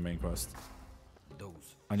advancing the main quest.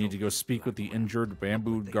 I need to go speak with the injured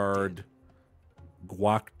bamboo guard,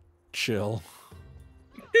 Guac Chill.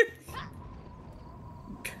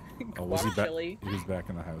 Oh, was he back? He was back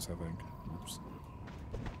in the house, I think. Oops.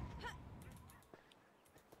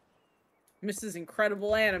 Mrs.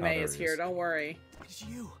 Incredible Anime is here, don't worry. It's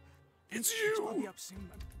you. It's you.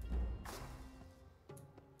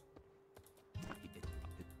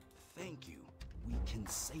 Thank you. We can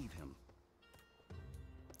save him.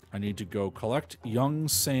 I need to go collect young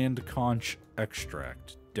sand conch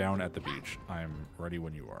extract down at the beach. I'm ready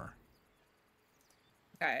when you are.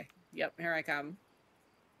 Okay. Yep, here I come.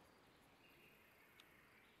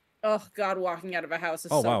 Oh god, walking out of a house is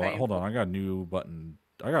so wow, painful. hold on. I got a new button.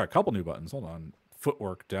 I got a couple new buttons. Hold on.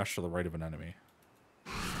 Footwork, dash to the right of an enemy.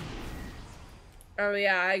 Oh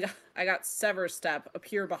yeah, I got sever step,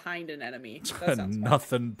 appear behind an enemy. That sounds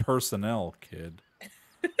Nothing personnel, kid.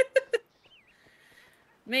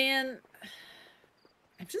 Man,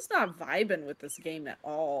 I'm just not vibing with this game at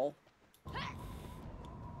all.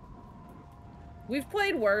 We've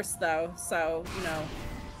played worse though, so, you know.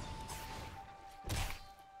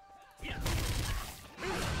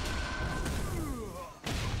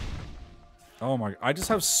 Oh my, I just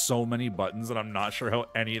have so many buttons and I'm not sure how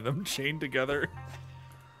any of them chain together.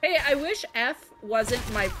 Hey, I wish F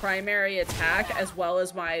wasn't my primary attack as well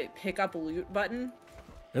as my pick up loot button.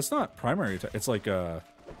 It's not primary attack, it's like a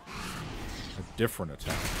different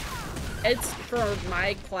attack. It's for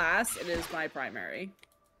my class, it is my primary.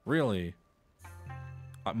 Really?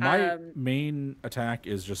 My main attack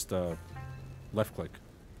is just left click.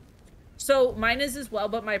 So mine is as well,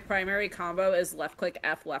 but my primary combo is left click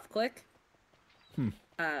F left click.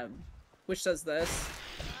 Which does this.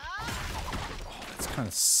 Oh, that's kind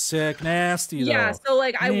of sick, nasty though. Yeah, so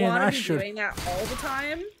like Man, I want to be doing that all the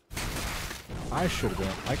time. I should have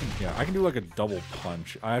been. I can do like a double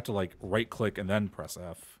punch. I have to like right click and then press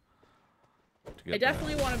F. I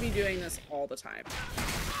definitely want to be doing this all the time.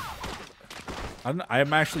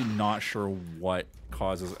 I'm actually not sure what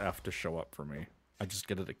causes F to show up for me. I just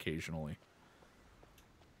get it occasionally.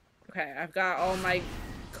 Okay, I've got all my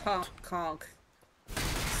conk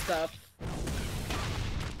stuff.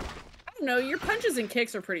 I don't know, your punches and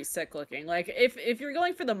kicks are pretty sick looking. Like, if you're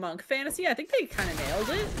going for the monk fantasy, I think they kind of nailed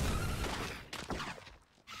it.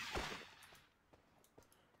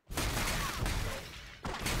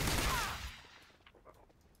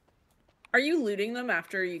 Are you looting them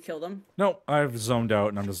after you kill them? No, I've zoned out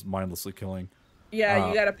and I'm just mindlessly killing. Yeah,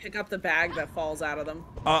 you gotta pick up the bag that falls out of them.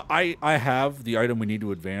 I have the item we need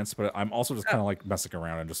to advance, but I'm also just kind of like messing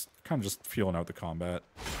around and just kind of just feeling out the combat.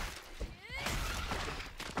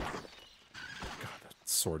 God,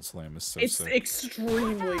 that's sword slam is so It's sick.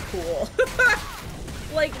 extremely cool.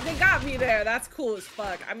 Like, they got me there. That's cool as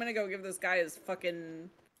fuck. I'm gonna go give this guy his fucking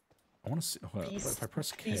I want to see. If I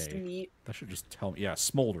press beast K, meat. that should just tell me. Yeah,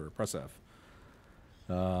 smolder. Press F.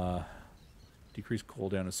 Decrease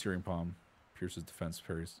cooldown of Searing Palm. Pierces defense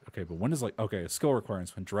parries. Okay, but when is like okay skill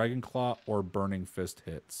requirements when Dragon Claw or Burning Fist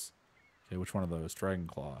hits. Okay, which one of those? Dragon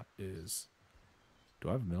Claw is. Do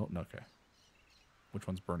I have Milton? Okay. Which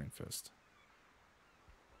one's Burning Fist?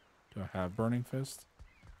 Do I have Burning Fist?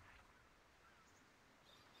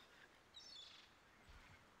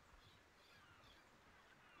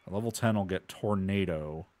 At level 10, I'll get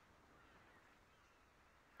Tornado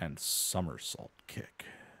and Somersault Kick.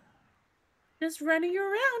 Just running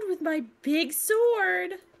around with my big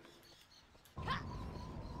sword.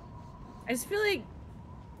 I just feel like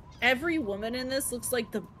every woman in this looks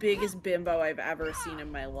like the biggest bimbo I've ever seen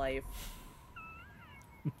in my life.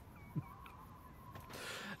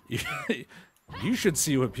 You should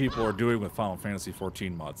see what people are doing with Final Fantasy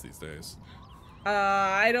 14 mods these days.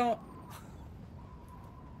 I don't...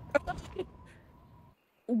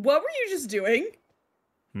 What were you just doing?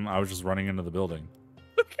 I was just running into the building.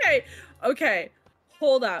 Okay.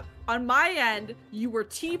 Hold up. On my end, you were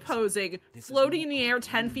T-posing, floating in the air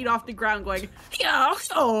 10 feet off the ground, going, yeah,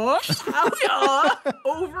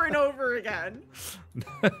 over and over again.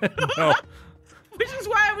 No. Which is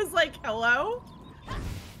why I was like, hello?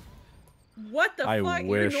 What the I fuck?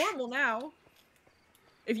 wish. You're normal now.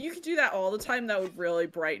 If you could do that all the time, that would really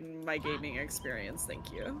brighten my gaming experience.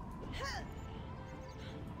 Thank you.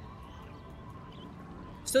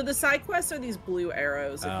 So the side quests are these blue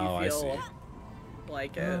arrows if you feel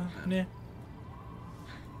like it. Nah.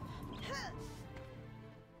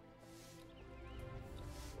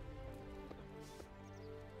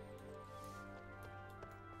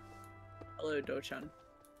 Hello, Dochan.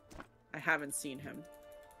 I haven't seen him.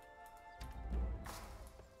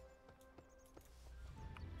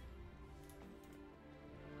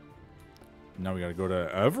 Now we gotta go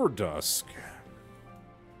to Everdusk.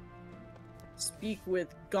 Speak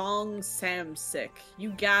with Gong Samsik.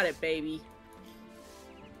 You got it, baby.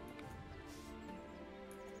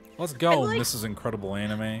 Let's go, like- Mrs. Incredible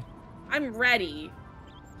Anime. I'm ready.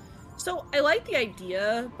 So I like the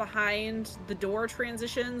idea behind the door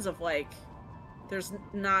transitions of like, there's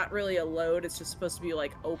not really a load. It's just supposed to be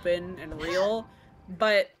like open and real.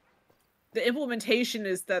 But the implementation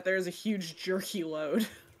is that there's a huge jerky load.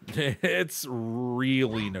 It's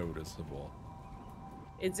really noticeable.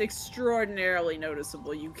 It's extraordinarily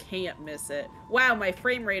noticeable. You can't miss it. Wow, my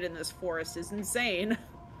frame rate in this forest is insane.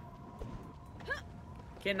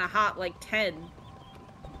 Getting a hot like 10.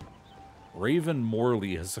 Raven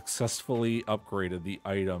Morley has successfully upgraded the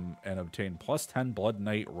item and obtained plus 10 Blood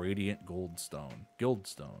Knight Radiant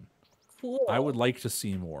Guildstone. Cool. I would like to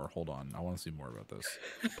see more. Hold on, I want to see more about this.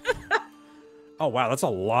 Oh wow, that's a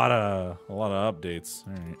lot of updates.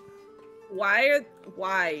 All right.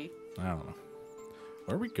 Why? I don't know.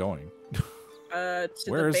 Where are we going? To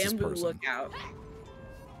Where the is this bamboo person? lookout.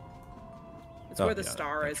 It's Oh, where the yeah,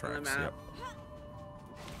 star that is on the tracks, map.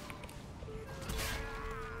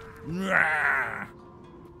 yep.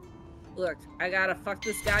 Look, I got a fuck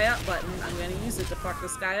this guy up button. I'm gonna use it to fuck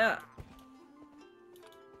this guy up.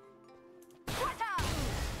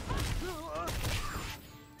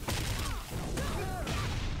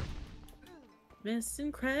 Miss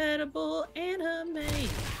Incredible Anime.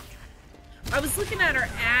 I was looking at her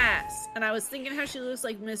ass, and I was thinking how she looks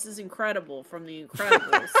like Mrs. Incredible from The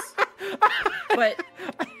Incredibles. But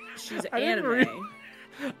she's anime.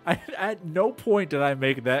 At no point did I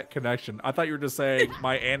make that connection. I thought you were just saying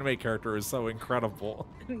my anime character is so incredible.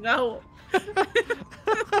 No.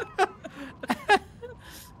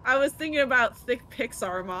 I was thinking about thick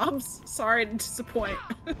Pixar moms. Sorry to disappoint.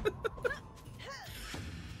 You're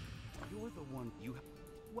the one you.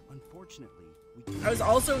 Unfortunately, we. I was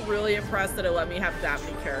also really impressed that it let me have that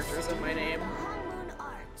many characters in my name. Moon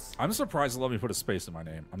Arts. I'm surprised it let me put a space in my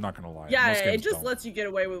name. I'm not gonna lie. Yeah, Most it games just don't. lets you get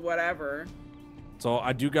away with whatever. So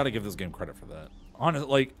I do got to give this game credit for that. Honestly,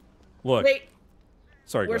 like, look. Wait,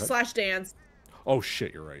 Sorry. Go where's ahead. Slash Dance? Oh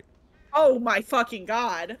shit, you're right. Oh my fucking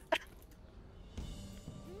god.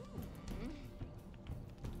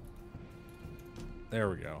 There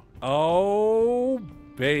we go. Oh,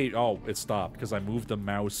 babe. Oh, it stopped because I moved the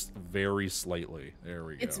mouse very slightly. There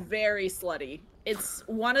we go. It's very slutty. It's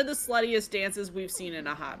one of the sluttiest dances we've seen in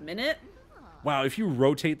a hot minute. Wow, if you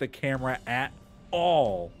rotate the camera at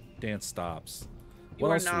all, dance stops. You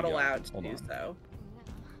What are else do we not got? allowed to Hold do on. so.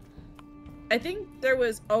 I think there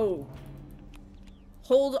was, oh.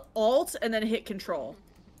 Hold Alt and then hit Control.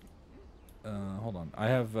 Hold on. I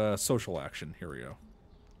have social action. Here we go.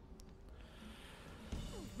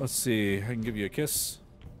 Let's see. I can give you a kiss.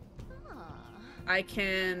 I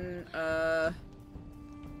can,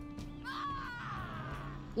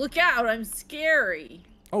 look out, I'm scary.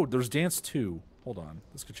 Oh, there's dance too. Hold on.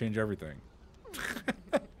 This could change everything.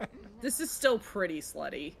 This is still pretty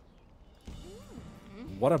slutty.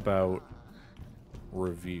 What about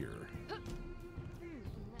Revere? Let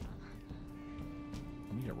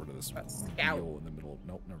me get rid of this Scout. wheel in the middle.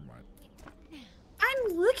 Nope, never mind.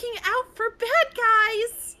 I'm looking out for bad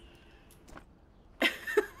guys.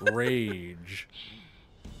 Rage.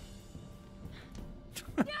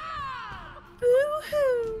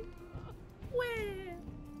 Boo-hoo. Where?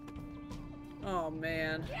 Oh,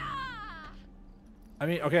 man. I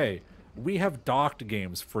mean, okay, we have docked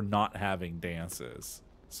games for not having dances.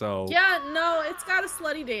 So Yeah, no, it's got a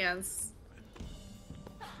slutty dance.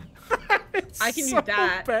 I can do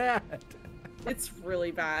that. Bad. It's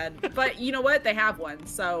really bad. But you know what? They have one,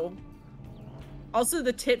 so... Also,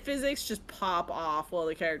 the tit physics just pop off while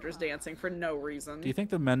the character's dancing for no reason. Do you think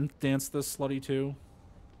the men dance this slutty too?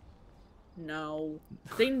 No.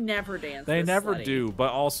 They never dance They this never slutty. do,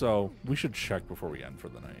 but also, we should check before we end for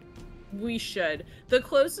the night. We should. The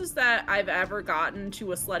closest that I've ever gotten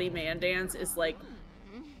to a slutty man dance is like...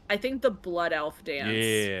 I think the Blood Elf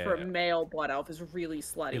dance for male Blood Elf is really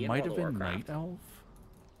slutty It in might World have of been Warcraft. Night Elf?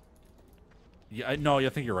 Yeah, no, I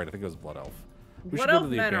think you're right. I think it was Blood Elf. We Blood should go Elf to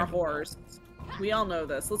the men are abandoned well. whores. We all know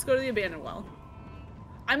this. Let's go to the Abandoned Well.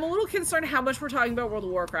 I'm a little concerned how much we're talking about World of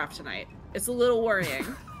Warcraft tonight. It's a little worrying.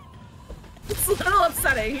 It's a little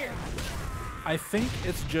upsetting here. I think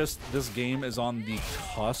it's just this game is on the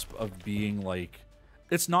cusp of being like,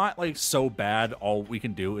 it's not like so bad all we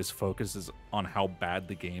can do is focus is on how bad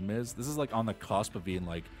the game is. This is like on the cusp of being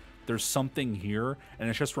like, there's something here and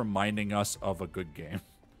it's just reminding us of a good game.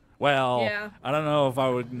 Well, Yeah. I don't know if I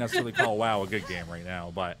would necessarily call WoW a good game right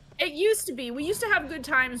now, but It used to be. We used to have good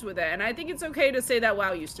times with it, and I think it's okay to say that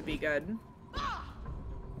WoW used to be good.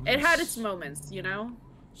 It had its moments, you know?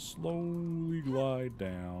 slowly glide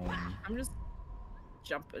down. I'm just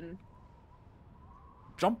jumping.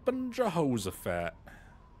 Jumping Jehoshaphat.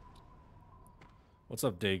 What's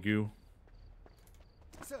up, Daegu?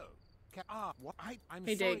 So, I'm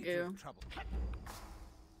Hey, sorry to Daegu. have trouble.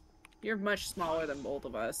 You're much smaller than both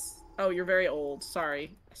of us. Oh, you're very old.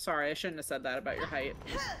 Sorry. Sorry, I shouldn't have said that about your height.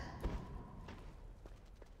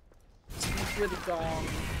 With Gong.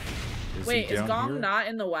 Wait, he is down Gong here? not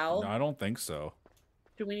in the well? No, I don't think so.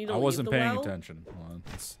 Do we need to I leave wasn't the paying well? attention. Hold on,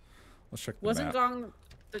 let's check the Wasn't map. Gong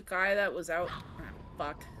the guy that was out? Ah,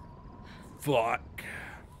 fuck. Fuck.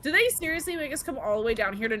 Did they seriously make us come all the way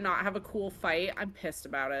down here to not have a cool fight? I'm pissed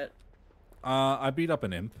about it. I beat up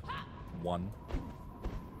an imp. One.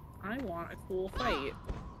 I want a cool fight.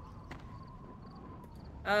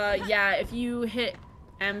 Yeah, if you hit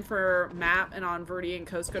M for map and on Verdian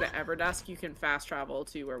Coast go to Everdusk, you can fast travel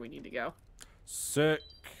to where we need to go. Sick.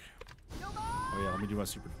 Oh yeah, let me do my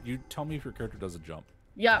super. You tell me if your character does a jump.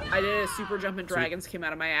 Yeah, I did a super jump and dragons came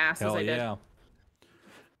out of my ass Hell as I did. yeah.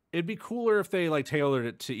 It'd be cooler if they like tailored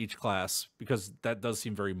it to each class because that does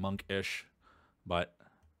seem very monk-ish. But,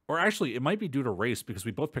 or actually, it might be due to race because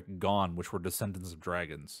we both picked Gon, which were descendants of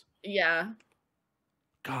dragons. Yeah.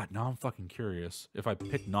 God, now I'm fucking curious. If I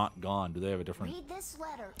pick not Gon, do they have a different? Read this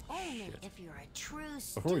letter only if you're a true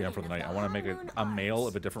Before we end for the night, I want to make a male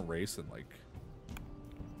of a different race and like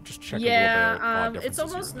just check a little bit. Yeah, of it's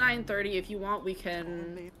differences almost here and 9:30. If you want, we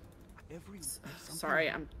can. Sorry,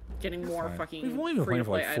 I'm getting more there. fucking. We've only been playing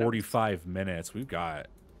for like free-to-play items. 45 minutes. We've got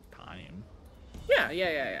time.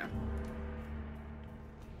 Yeah.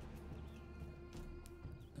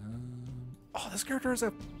 Oh, this character has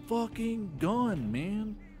a fucking gun,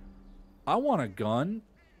 man. I want a gun.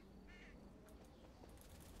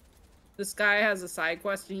 This guy has a side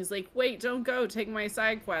quest, and he's like, "Wait, don't go. Take my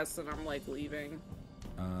side quest." And I'm like, leaving.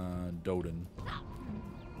 Doden.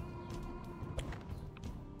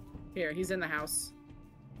 Here, he's in the house.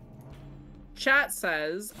 Chat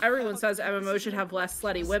says, everyone says MMO should have less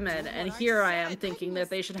slutty women, and here I am thinking that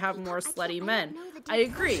they should have more slutty men. I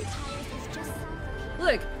agree.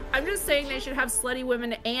 Look, I'm just saying they should have slutty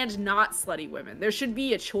women and not slutty women. There should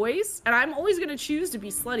be a choice, and I'm always going to choose to be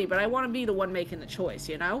slutty, but I want to be the one making the choice,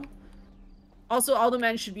 you know? Also, all the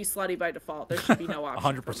men should be slutty by default. There should be no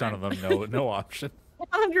option. 100% of them, no option.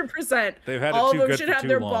 100%. They've had it all too of them good should for have too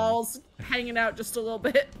their long. balls hanging out just a little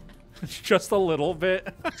bit. Just a little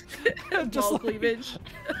bit. Just Ball like- cleavage.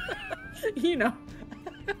 You know.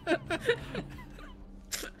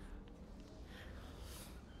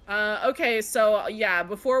 Okay, so yeah,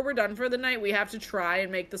 before we're done for the night, we have to try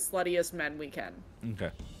and make the sluttiest men we can. Okay.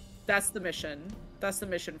 That's the mission. That's the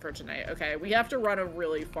mission for tonight. Okay, we have to run a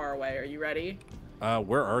really far away. Are you ready?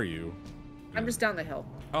 Where are you? I'm just down the hill.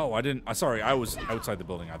 Oh, I didn't. Sorry, I was outside the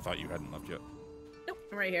building. I thought you hadn't left yet. Nope,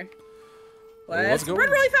 I'm right here. Let's go. Run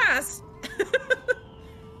really fast.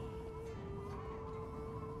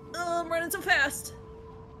 Oh, I'm running so fast.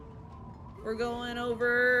 We're going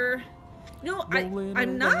over. No,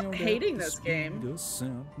 I'm not hating this game.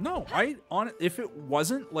 No, if it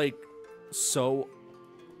wasn't like so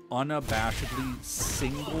unabashedly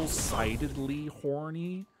single-sidedly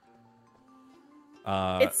horny.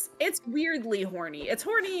 It's weirdly horny. It's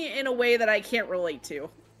horny in a way that I can't relate to.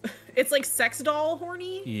 It's like sex doll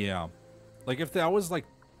horny. Yeah. Like if that was like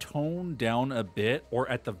toned down a bit, or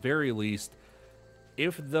at the very least,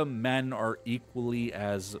 if the men are equally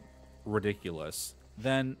as ridiculous,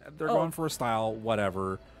 then they're going for a style,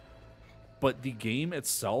 whatever. But the game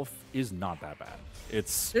itself is not that bad.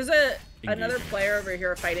 There's another player over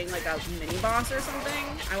here fighting like a mini boss or something.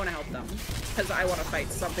 I want to help them because I want to fight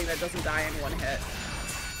something that doesn't die in one hit.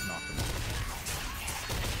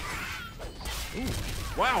 Ooh,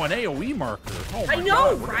 wow, an AOE marker. Oh my I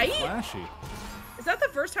know, God, right? Flashy. Is that the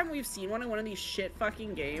first time we've seen one in one of these shit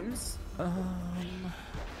fucking games?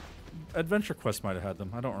 Adventure Quest might have had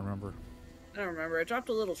them. I don't remember. I don't remember. It dropped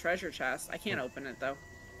a little treasure chest. I can't open it though.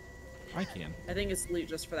 I can. I think it's loot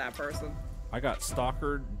just for that person. I got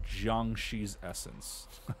Stalker Jiangxi's essence.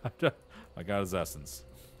 I got his essence.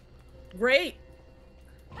 Great.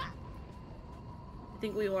 I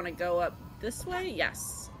think we want to go up this way.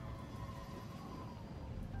 Yes.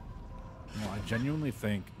 Well, I genuinely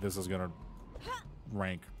think this is gonna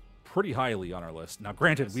rank pretty highly on our list. Now,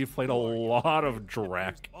 granted, we've played a lot of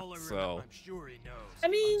Drek, so I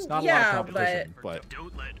mean, it's not yeah, a lot of competition, but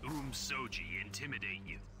don't let Soji intimidate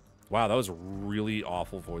you. Wow, that was really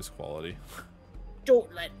awful voice quality.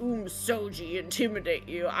 Don't let Soji intimidate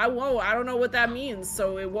you. I won't. I don't know what that means,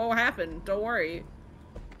 so it won't happen. Don't worry.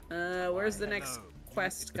 Where's the next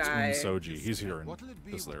quest guy? It's Soji. He's here in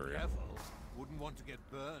this area.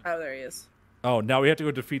 Oh, there he is. Oh, now we have to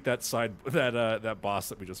go defeat that that boss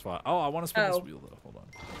that we just fought. Oh, I want to spin this wheel though. Hold on.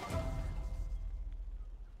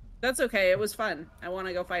 That's okay. It was fun. I want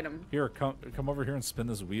to go fight him. Here, come over here and spin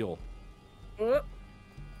this wheel.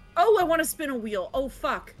 Oh, I want to spin a wheel. Oh,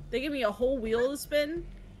 fuck. They give me a whole wheel to spin?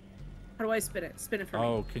 How do I spin it? Spin it for me.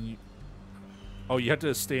 Oh, can you... Oh, you have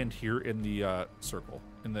to stand here in the circle.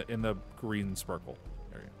 In the green sparkle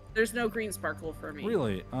area. There's no green sparkle for me.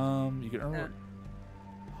 Really? You can... No.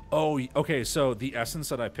 Oh, okay, so the essence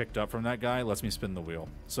that I picked up from that guy lets me spin the wheel.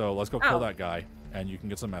 So let's go kill that guy, and you can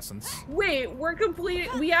get some essence. Wait,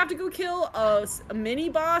 we have to go kill a mini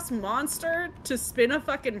boss monster to spin a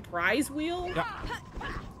fucking prize wheel? Yeah.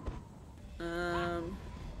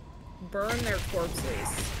 Burn their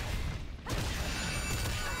corpses.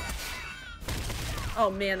 Oh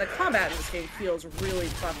man, the combat in this game feels really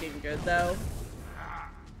fucking good though.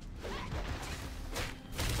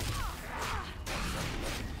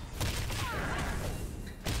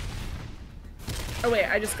 Oh wait,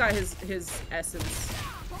 I just got his essence.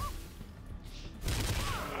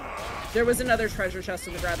 There was another treasure chest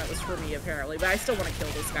on the ground that was for me apparently, but I still want to kill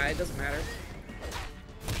this guy, it doesn't matter.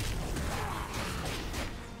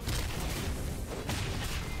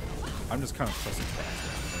 I'm just kind of pressing fast.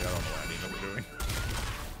 I don't know what I need. We're doing.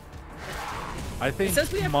 I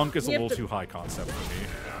think Monk is a little too high concept for me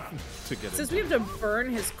to get. It says we have to burn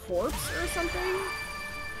his corpse or something.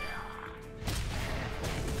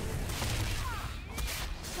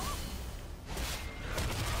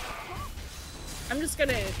 I'm just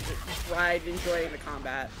gonna ride enjoying the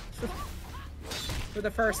combat for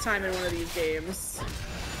the first time in one of these games. I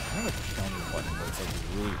have a counter button, but it's like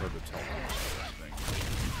really hard to tell.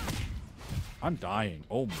 I'm dying.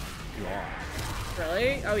 Oh my god.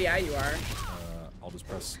 Really? Oh yeah, you are. I'll just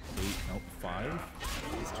press 8. Nope, 5.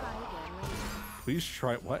 Please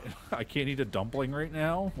try what? I can't eat a dumpling right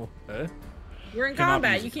now? What? You're in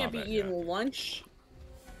combat. You can't be eating lunch.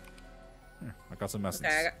 Here, I got some essence.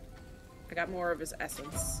 Okay, I got more of his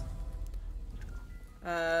essence.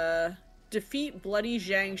 Defeat Bloody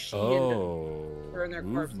Jiangxi and burn their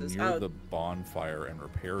corpses. Near the bonfire and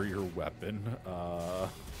repair your weapon.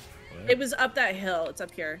 It was up that hill. It's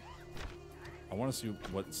up here. I want to see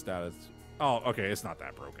what status. Oh, okay. It's not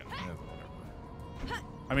that broken. Whatever.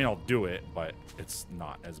 I mean, I'll do it, but it's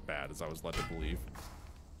not as bad as I was led to believe.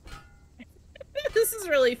 This is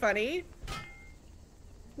really funny.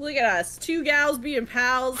 Look at us. Two gals being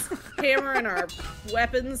pals, hammering our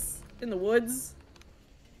weapons in the woods.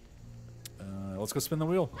 Let's go spin the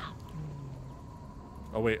wheel.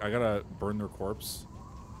 Oh, wait. I gotta burn their corpse.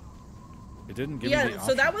 It didn't give me the option.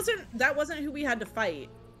 So that wasn't who we had to fight.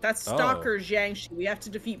 That's Stalker Jiangxi. We have to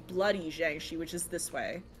defeat Bloody Jiangxi, which is this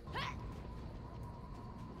way.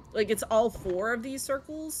 Like, it's all 4 of these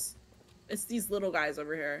circles. It's these little guys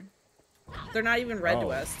over here. They're not even red to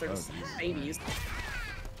us. They're just babies.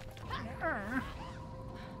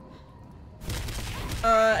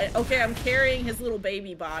 Okay, I'm carrying his little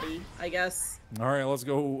baby body, I guess. All right, let's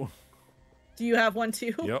go. Do you have one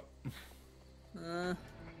too? Yep.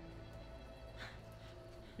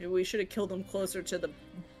 Maybe we should have killed him closer to the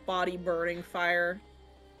body burning fire.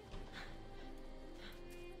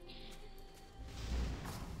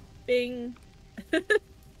 Bing.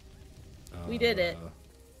 We did it.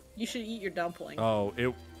 You should eat your dumpling. Oh,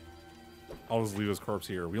 I'll just leave his corpse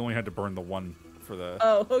here. We only had to burn the one for the...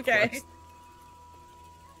 Oh, okay.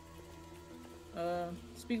 quest.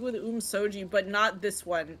 Speak with Soji, but not this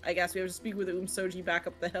one. I guess we have to speak with Soji back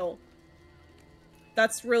up the hill.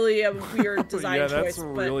 That's really a weird design yeah, choice. that's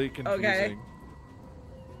really confusing. Okay.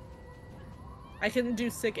 I can do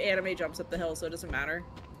sick anime jumps up the hill, so it doesn't matter.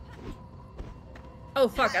 Oh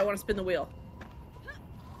fuck, I want to spin the wheel.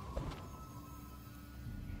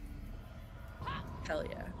 Hell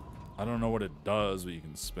yeah. I don't know what it does, but you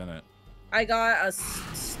can spin it. I got a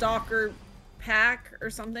stalker pack or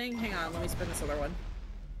something. Hang on, let me spin this other one.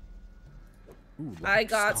 Ooh, I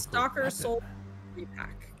got stalker stalker soul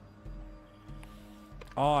pack.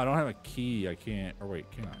 Oh, I don't have a key. I can't. Or wait,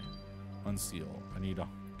 can I? Unseal. I need a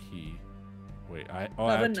key. Wait, I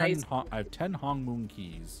have 10. I have 10 Hong Moon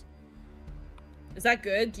keys. Is that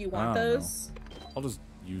good? Do you want those? I'll just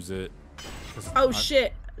use it. Oh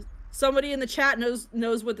shit! Somebody in the chat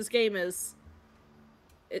knows what this game is.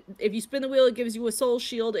 If you spin the wheel, it gives you a soul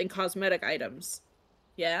shield and cosmetic items.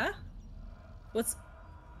 Yeah? What's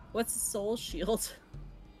a soul shield?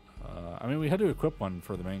 I mean, we had to equip one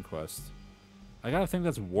for the main quest. I gotta think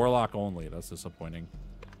that's Warlock only. That's disappointing.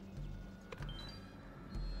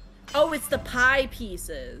 Oh, it's the pie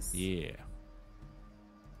pieces. Yeah.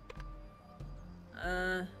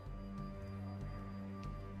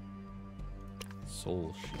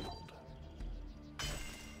 Soul shield.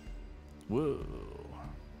 Whoa.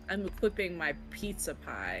 I'm equipping my pizza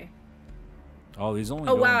pie. Oh, these only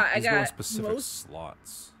Oh go wow, in, I these go in got specific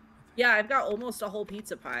slots. Yeah, I've got almost a whole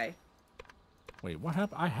pizza pie. Wait, what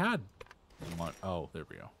happened? I had one. Oh, there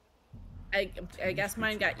we go. I guess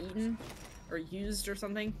mine got eaten or used or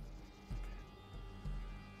something.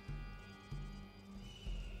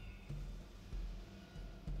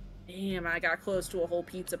 Damn, I got close to a whole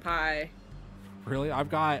pizza pie. Really? I've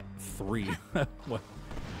got 3. What?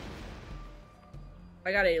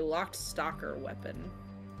 I got a locked stalker weapon.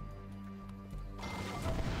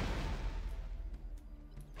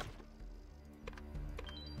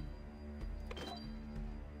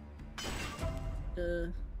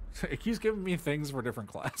 It keeps giving me things for different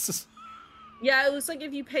classes. Yeah, it looks like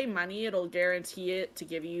if you pay money, it'll guarantee it to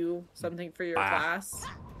give you something for your class.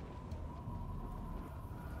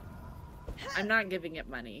 I'm not giving it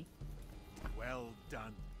money. Well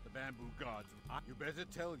done. The bamboo gods. You better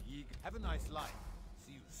tell Yeeg. Have a nice life.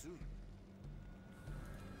 See you soon.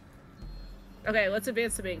 Okay, let's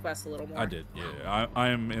advance the main quest a little more. I did, yeah.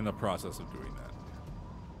 I'm in the process of doing that.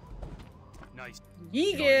 Nice.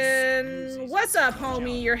 Yeegan! What's up,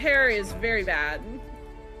 homie? Your hair is very bad.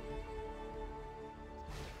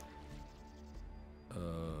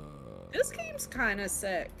 This game's kind of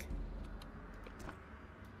sick.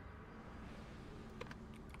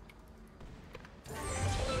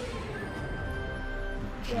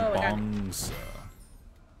 Whoa, Bongs.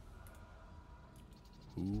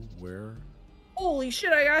 Who? Where? Holy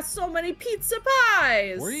shit, I got so many pizza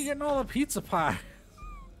pies! Where are you getting all the pizza pie?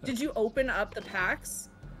 Did you open up the packs?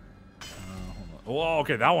 Hold on. Oh,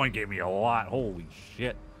 okay, that one gave me a lot. Holy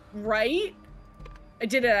shit. Right? I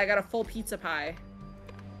did it. I got a full pizza pie.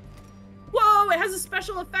 Whoa, it has a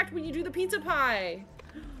special effect when you do the pizza pie.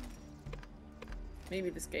 Maybe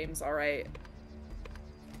this game's alright.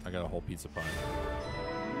 I got a whole pizza pie.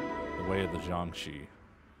 The way of the Jiangxi.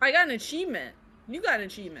 I got an achievement. You got an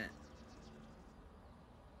achievement.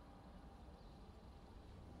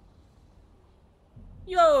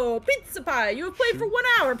 Yo, pizza pie, you have played for 1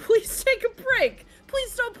 hour. Please take a break.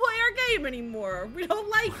 Please don't play our game anymore. We don't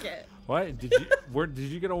like it. What? Did you did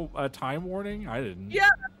you get a time warning? I didn't. Yeah.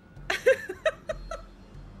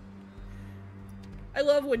 I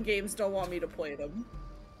love when games don't want me to play them.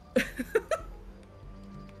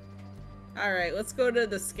 Alright, let's go to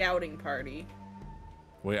the scouting party.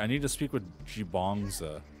 Wait, I need to speak with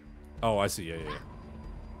Jibongza. Oh, I see. Yeah.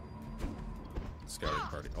 Scouting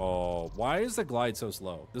party. Oh, why is the glide so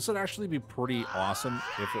slow? This would actually be pretty awesome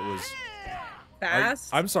if it was fast.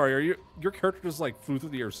 I'm sorry. Your character just like flew through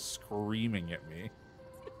the air screaming at me?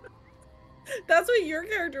 That's what your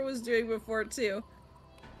character was doing before too.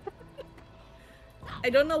 I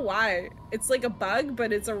don't know why. It's like a bug,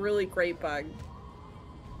 but it's a really great bug.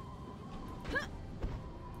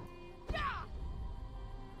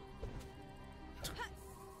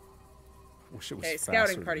 Wish it was Okay, faster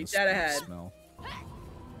scouting than party, the dead sweet ahead. smell.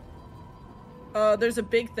 Oh, there's a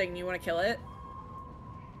big thing. You want to kill it?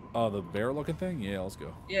 Oh, the bear-looking thing? Yeah, let's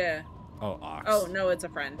go. Yeah. Oh, ox. Oh, no, it's a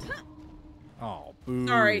friend. Oh, boo.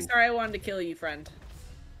 Sorry, I wanted to kill you, friend.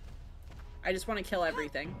 I just want to kill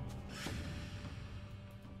everything.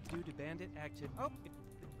 Due to bandit active. Oh,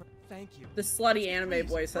 thank you. The slutty anime Please,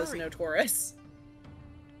 boy says hurry. no Taurus.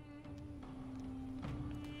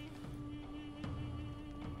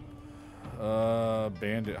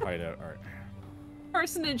 Bandit hideout. All right.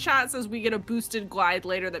 Person in chat says we get a boosted glide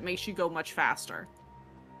later that makes you go much faster.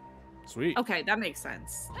 Sweet. Okay, that makes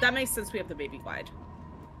sense. That makes sense we have the baby glide.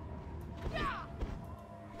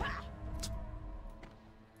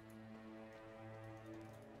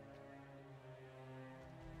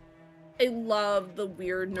 I love the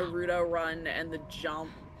weird Naruto run and the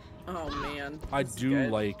jump. Oh man. I this is do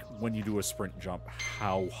good. like when you do a sprint jump,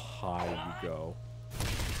 how high you go.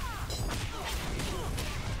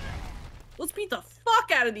 Let's beat the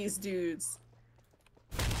fuck out of these dudes.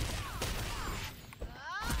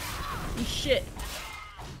 Shit.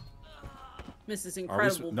 Mrs.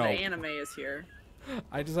 Incredible, no. the anime is here.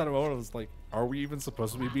 I just had a moment. I was like, are we even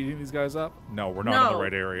supposed to be beating these guys up? No, we're not in the No.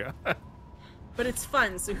 right area. But it's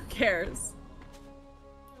fun, so who cares?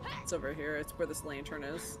 It's over here. It's where this lantern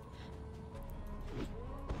is.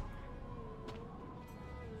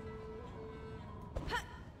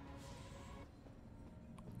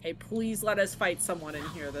 Hey, please let us fight someone in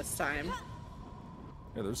here this time.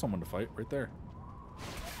 Yeah, there's someone to fight right there.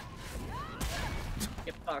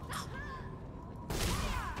 Get fucked.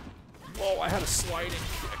 Whoa, I had a sliding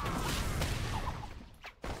kick.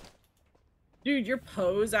 Dude, your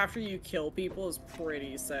pose after you kill people is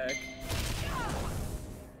pretty sick.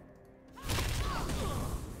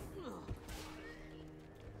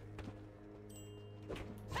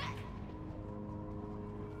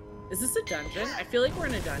 Is this a dungeon? I feel like we're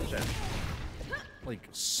in a dungeon. Like,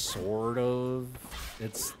 sort of.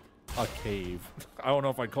 It's a cave. I don't know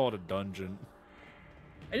if I call it a dungeon.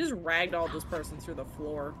 I just ragdolled this person through the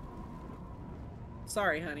floor.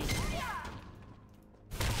 Sorry, honey.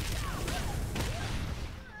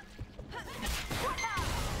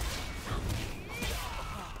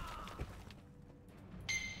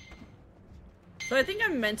 So I think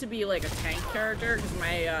I'm meant to be like a tank character because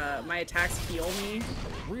my attacks heal me.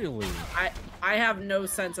 Really? I have no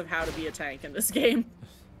sense of how to be a tank in this game.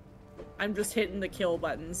 I'm just hitting the kill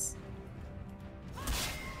buttons.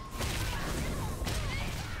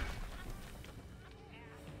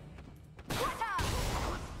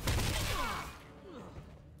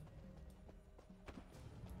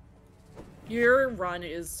 Your run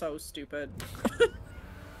is so stupid. I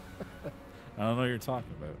don't know what you're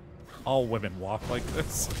talking about. All women walk like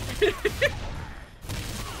this.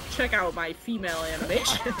 Check out my female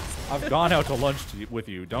animations. I've gone out to lunch with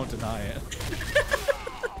you. Don't deny it.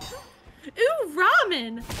 Ooh,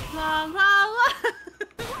 ramen! La la la!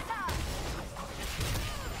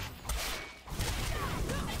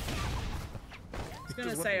 I was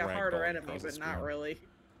gonna say a harder enemy, but not really.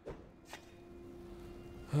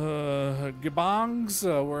 Gabongs,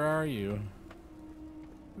 where are you?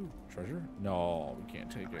 Ooh, treasure? No, we can't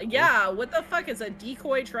take it. Yeah, what the fuck is a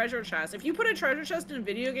decoy treasure chest? If you put a treasure chest in a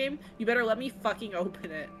video game, you better let me fucking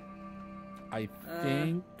open it. I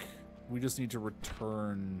think we just need to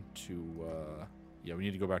return to, yeah, we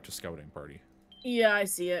need to go back to scouting party. Yeah, I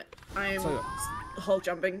see it. I'm Hulk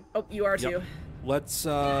jumping. Oh, you are too. Let's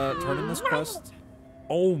turn in this quest.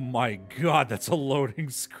 Oh my god, that's a loading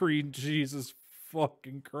screen. Jesus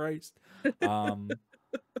fucking Christ.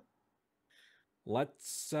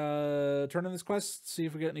 Let's turn in this quest, see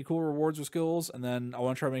if we get any cool rewards or skills, and then I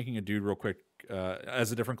want to try making a dude real quick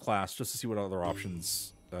as a different class, just to see what other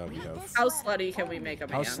options we have. How slutty can we make a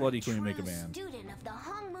man? How slutty can we make a man? Student of the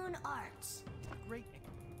Hung Moon Arts. Great.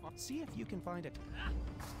 See if you can find it.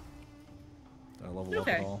 Did I level up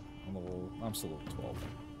at all? I'm still level 12.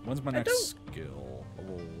 When's my next skill?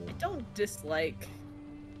 I don't dislike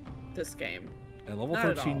this game. At level Not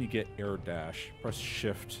at 13, all. you get air dash. Press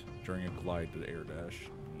shift during a glide to air dash.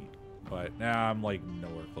 Neat. But now I'm like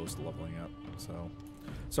nowhere close to leveling up. So,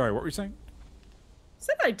 sorry, what were you saying?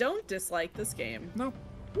 Said I don't dislike this game. No.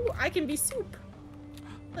 Ooh, I can be soup.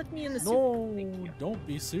 Let me in the soup. No, Thank you. don't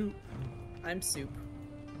be soup. I'm soup.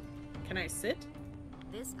 Can I sit?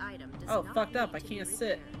 This item does Oh, not fucked up. need I to be can't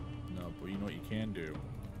sit. No, but you know what you can do.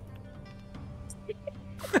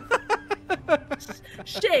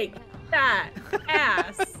 Shake that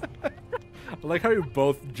ass. like how you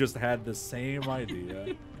both just had the same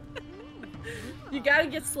idea. You gotta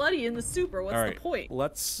get slutty in the super. What's the point?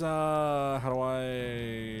 Let's, how do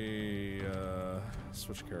I,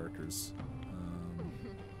 switch characters?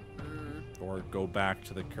 Or go back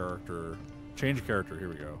to the character. Change character, here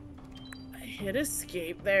we go. Hit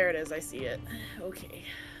escape. There it is, I see it. Okay.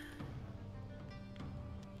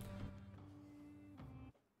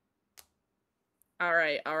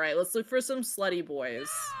 Alright, let's look for some slutty boys.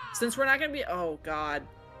 Since we're not gonna be- oh god.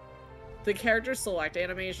 The character select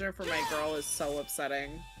animation for my girl is so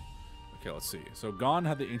upsetting. Okay, let's see. So Gon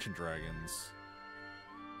had the Ancient Dragons.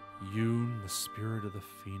 Yoon, the Spirit of the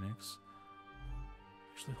Phoenix.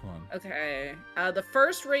 Actually, hold on. Okay. The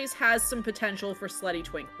first race has some potential for slutty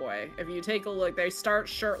twink boy. If you take a look, they start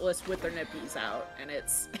shirtless with their nippies out, and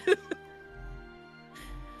it's...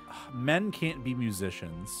 Men can't be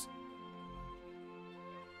musicians.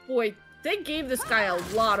 Boy, they gave this guy a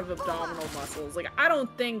lot of abdominal muscles. Like, I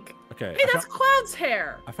don't think... Okay. Hey, that's Cloud's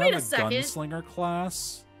hair! I found Wait a second. gunslinger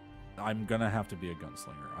class. I'm gonna have to be a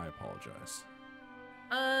gunslinger. I apologize.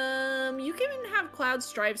 You can have Cloud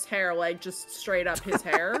Stripe's hair, like, just straight up his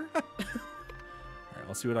hair. Alright,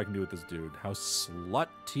 let's see what I can do with this dude. How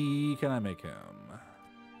slutty can I make him?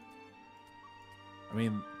 I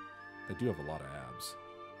mean, they do have a lot of abs.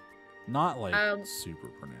 Not, like, super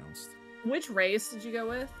pronounced. Which race did you go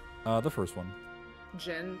with? The first one.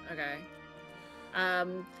 Jin? Okay.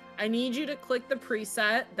 I need you to click the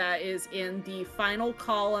preset that is in the final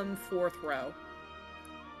column, 4th row.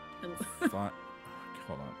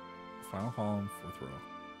 Hold on. Final column, 4th row.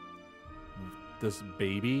 This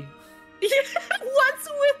baby? What's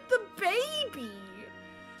with the baby?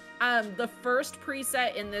 The first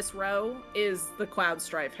preset in this row is the Cloud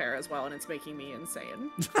Stripe hair as well, and it's making me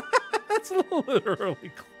insane. That's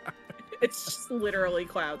literally Cloud. It's just literally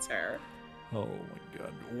Cloud's hair. Oh my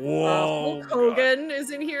god. Whoa. Hulk Hogan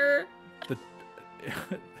is in here.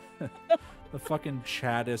 The fucking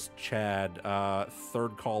Chaddest Chad,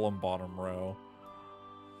 3rd column, bottom row.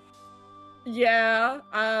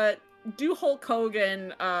 Yeah, do Hulk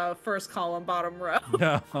Hogan, 1st column, bottom row.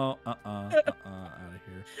 No, out of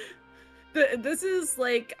here. This is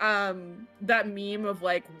like, that meme of,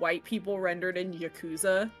 like, white people rendered in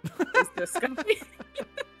Yakuza. Is this guy?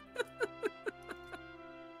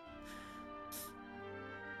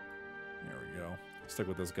 There we go. Stick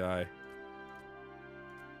with this guy.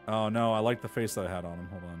 Oh no, I like the face that I had on him.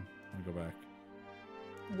 Hold on. Let me go back.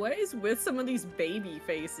 What is with some of these baby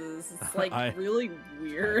faces? It's like really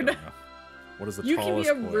weird. What is the You can be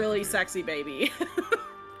a boy? really sexy baby.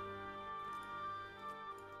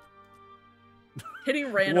 Hitting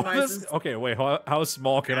randomizes. Okay, wait. How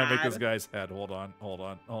small can I make this guy's head? Hold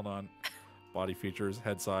on. Body features,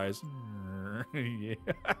 head size. Yeah.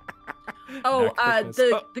 Oh,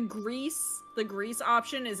 the grease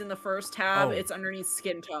option is in the first tab. Oh. It's underneath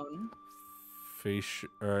skin tone.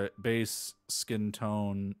 Base skin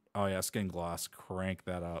tone. Oh yeah, skin gloss. Crank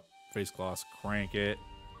that up. Face gloss. Crank it.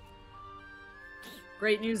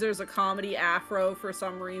 Great news. There's a comedy afro for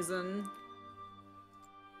some reason.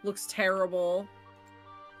 Looks terrible.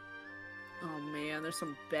 Oh man, there's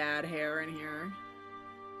some bad hair in here.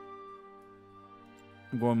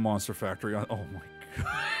 I'm going Monster Factory on. Oh my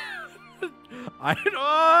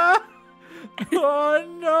god. Oh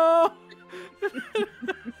no.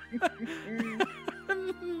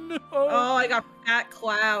 No. Oh, I got Fat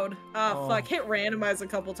Cloud. Oh, fuck. Hit randomize a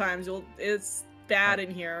couple times. It's bad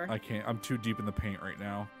in here. I can't. I'm too deep in the paint right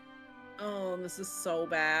now. Oh, this is so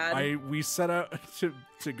bad. We set out to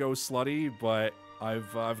go slutty, but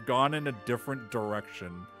I've gone in a different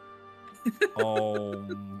direction. Oh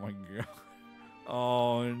my god.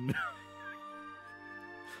 Oh no.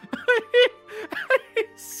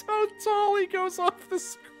 He's so tall he goes off the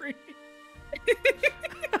screen.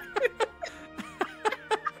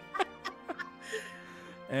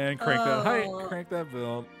 And crank that height, crank that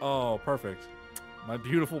build. Oh, perfect. My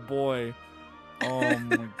beautiful boy. Oh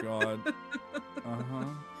my god. Uh-huh.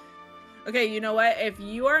 Okay, you know what? If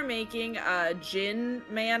you are making a Jin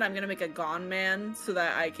man, I'm gonna make a Gon man so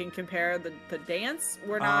that I can compare the dance.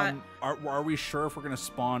 We're not. Are we sure if we're gonna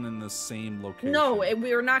spawn in the same location? No,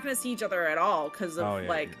 we're not gonna see each other at all because of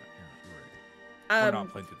like. You're right. We're not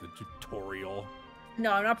playing through the tutorial.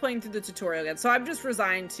 No, I'm not playing through the tutorial yet, so I'm just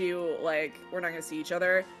resigned to like we're not gonna see each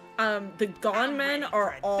other. The Gon men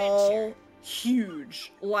are all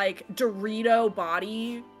huge, like Dorito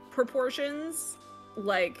body proportions,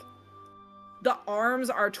 like. The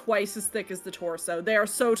arms are twice as thick as the torso. They are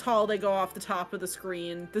so tall they go off the top of the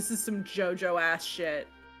screen. This is some JoJo ass shit.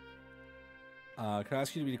 Can I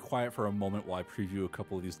ask you to be quiet for a moment while I preview a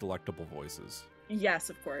couple of these delectable voices?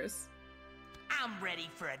 Yes, of course. I'm ready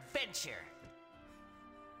for adventure.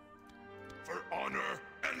 For honor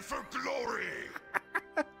and for glory!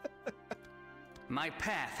 My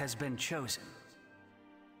path has been chosen.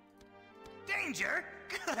 Danger?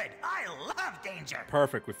 Good. I love danger.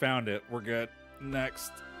 Perfect. We found it. We're good.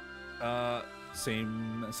 Next.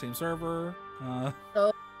 Same server.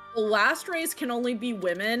 The last race can only be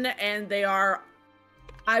women, and they are,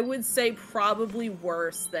 I would say, probably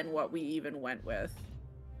worse than what we even went with.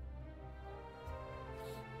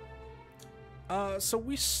 So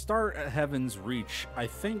we start at Heaven's Reach. I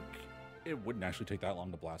think it wouldn't actually take that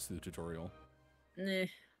long to blast through the tutorial.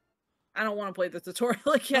 I don't want to play the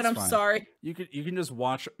tutorial again. That's I'm fine. sorry. You can just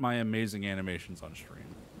watch my amazing animations on stream.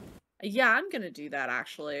 Yeah, I'm gonna do that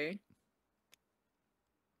actually.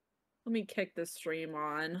 Let me kick this stream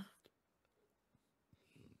on.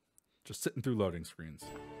 Just sitting through loading screens.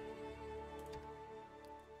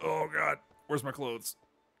 Oh god, where's my clothes?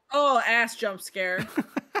 Oh, ass jump scare.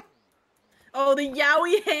 Oh, the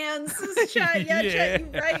yaoi hands. Chat, yeah, chat,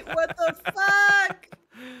 you right. What the fuck?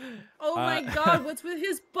 Oh my god, what's with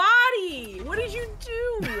his body? What did you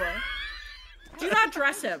do? Do not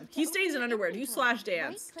dress him. He stays in underwear. Do slash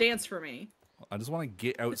dance. Dance for me. I just want to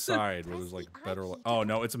get outside where there's like better. Oh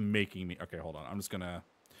no, it's making me. Okay, hold on. I'm just gonna.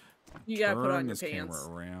 You gotta put on your this pants.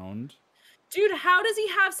 camera around. Dude, how does he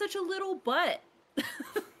have such a little butt?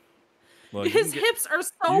 Well, his hips are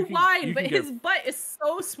so wide, but get, his butt is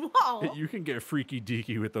so small. You can get freaky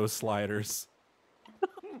deaky with those sliders.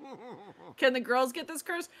 Can the girls get this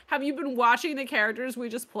curse? Have you been watching the characters we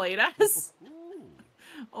just played as?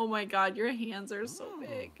 Oh my god, your hands are so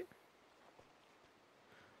big.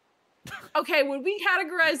 Okay, would we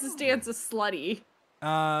categorize this dance as slutty?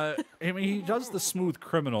 I mean, he does the smooth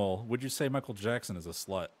criminal. Would you say Michael Jackson is a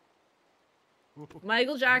slut?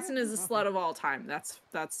 Michael Jackson is a slut of all time. That's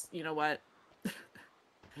you know what?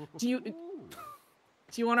 Do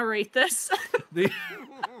you want to rate this?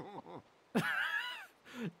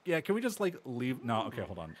 Yeah, can we just like leave? No, okay,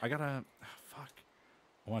 hold on. I gotta. Fuck.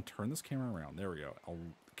 I want to turn this camera around. There we go.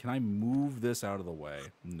 Can I move this out of the way?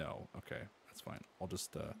 No. Okay, that's fine. I'll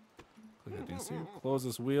just click that thing. See, close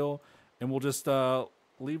this wheel, and we'll just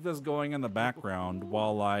leave this going in the background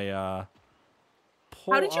while I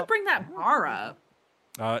pull. How did you bring that bar up?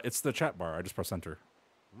 It's the chat bar. I just press enter.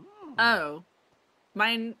 Oh,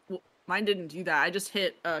 mine didn't do that. I just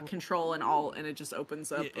hit Control and Alt, and it just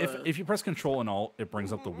opens up. If you press Control and Alt, it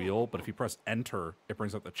brings up the wheel. But if you press Enter, it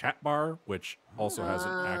brings up the chat bar, which also has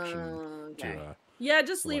an action to. Yeah,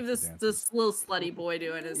 just leave this little slutty boy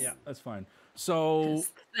doing his. Yeah, that's fine. So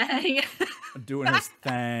thing. doing his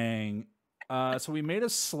thing. So we made a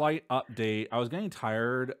slight update. I was getting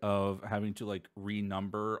tired of having to like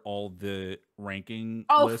renumber all the ranking.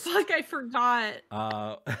 Oh lists. fuck! I forgot.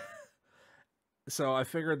 So I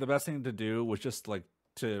figured the best thing to do was just like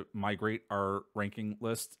to migrate our ranking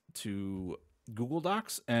list to Google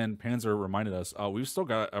Docs, and Panzer reminded us, we've still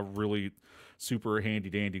got a really super handy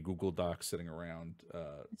dandy Google Docs sitting around.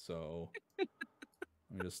 So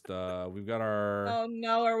we just we've got our. Oh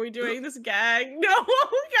no! Are we doing this gag? No!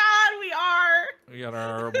 Oh god, we are. We got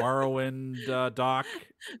our Morrowind doc,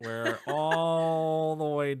 where all the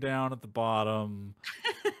way down at the bottom.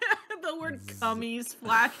 The word "cummies"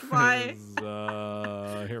 flashed by.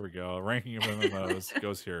 Here we go. Ranking of MMOs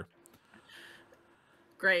goes here.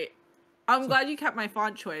 Great. I'm glad you kept my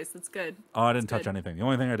font choice. That's good. Oh, I didn't touch anything. The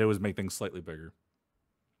only thing I did was make things slightly bigger.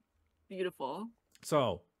 Beautiful.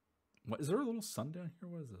 So, what is there a little sun down here?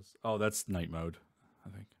 What is this? Oh, that's night mode, I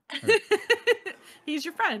think. He's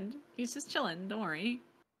your friend. He's just chilling. Don't worry.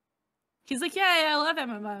 He's like, yay, I love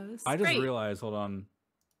MMOs. I just realized, hold on.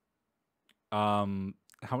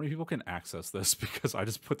 How many people can access this? Because I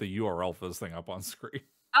just put the URL for this thing up on screen.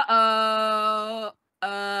 Uh-oh.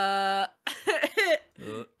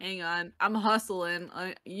 Hang on. I'm hustling.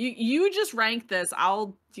 You just rank this.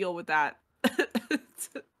 I'll deal with that.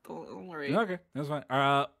 Don't worry. Okay, that's fine.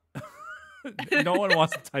 No one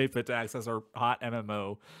wants to type it to access our hot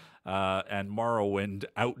MMO and Morrowind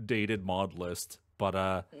outdated mod list.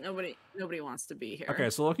 But nobody wants to be here.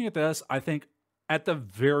 Okay, so looking at this, I think at the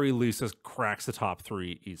very least this cracks the top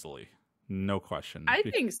 3 easily. No question. I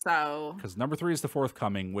think so. Because number 3 is The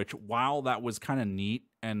Forthcoming, which while that was kind of neat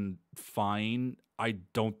and fine, I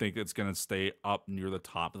don't think it's going to stay up near the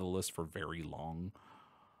top of the list for very long.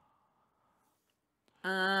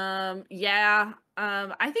 Yeah.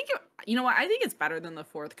 I think you know what? I think it's better than The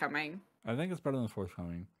Forthcoming. I think it's better than The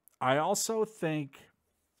Forthcoming. I also think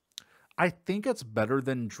it's better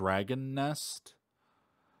than Dragon Nest.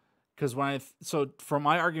 Because so for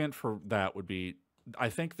my argument for that would be, I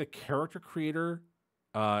think the character creator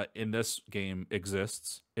in this game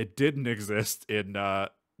exists. It didn't exist in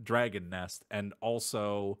Dragon Nest, and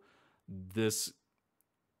also this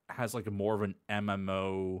has like a more of an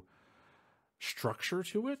MMO structure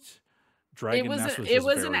to it. Dragon Nest was it just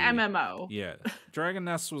was an very, MMO. yeah. Dragon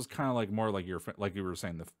Nest was kind of like more like like you were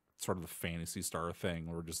saying, the sort of the Fantasy Star thing,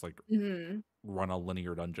 where just like run a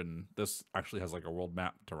linear dungeon. This actually has like a world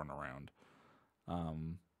map to run around.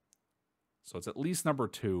 So it's at least number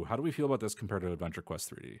 2. How do we feel about this compared to Adventure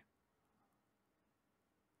Quest 3D?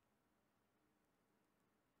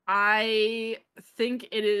 I think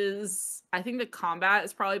the combat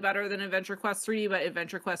is probably better than Adventure Quest 3D, but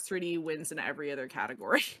Adventure Quest 3D wins in every other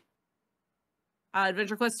category.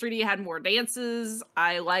 Adventure Quest 3D had more dances.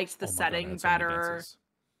 I liked the setting better.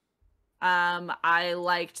 I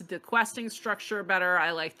liked the questing structure better.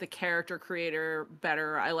 I liked the character creator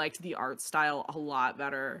better. I liked the art style a lot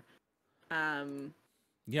better.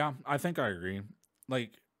 Yeah, I think I agree.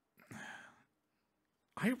 Like,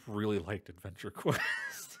 I really liked Adventure Quest.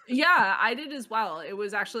 Yeah, I did as well. It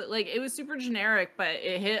was actually like it was super generic, but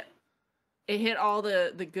it hit all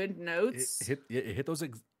the good notes. It hit those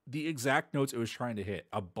the exact notes it was trying to hit.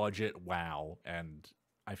 A budget wow, and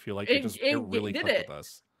I feel like it really clicked with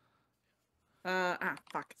us.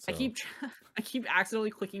 Fuck. So. I keep accidentally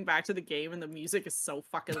clicking back to the game, and the music is so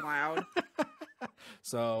fucking loud.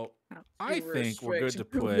 So I think we're good to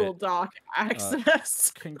put Google Doc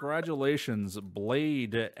access. Congratulations,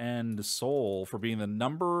 Blade and Soul, for being the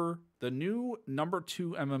new number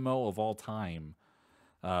 2 MMO of all time.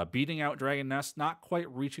 Beating out Dragon Nest, not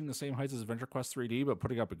quite reaching the same heights as Adventure Quest 3D, but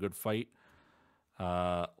putting up a good fight.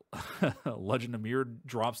 Legend of Mir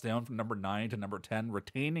drops down from number 9 to number 10,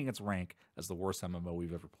 retaining its rank as the worst MMO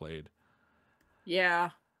we've ever played. Yeah,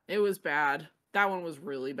 it was bad. That one was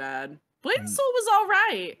really bad. Blade and Soul was all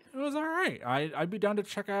right. It was all right. I'd be down to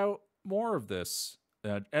check out more of this.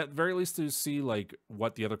 At very least to see like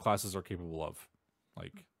what the other classes are capable of.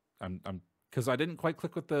 Like I'm because I didn't quite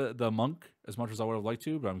click with the monk as much as I would have liked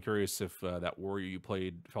to, but I'm curious if that warrior you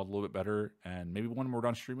played felt a little bit better. And maybe when we're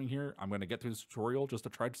done streaming here, I'm going to get through this tutorial just to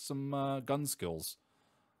try some gun skills.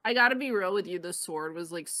 I gotta be real with you. The sword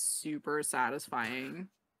was like super satisfying.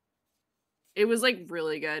 It was like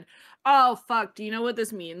really good. Oh fuck! Do you know what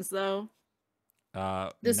this means though?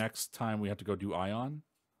 Next time we have to go do Ion.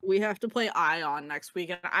 We have to play Ion next week,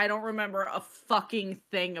 and I don't remember a fucking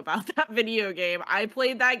thing about that video game. I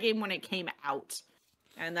played that game when it came out,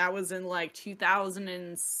 and that was in like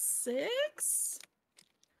 2006.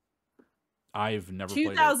 I've never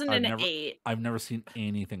 2008. played it. I've never seen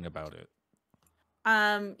anything about it.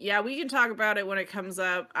 Yeah, we can talk about it when it comes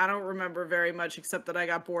up. I don't remember very much except that I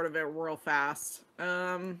got bored of it real fast.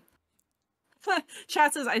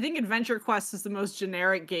 Chat says, I think Adventure Quest is the most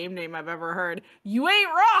generic game name I've ever heard. You ain't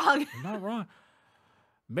wrong! I'm not wrong.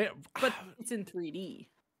 Man, but it's in 3D.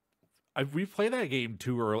 We played that game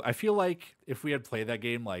too early. I feel like if we had played that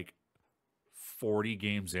game like 40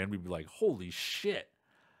 games in, we'd be like, holy shit.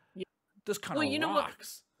 Yeah. This kind of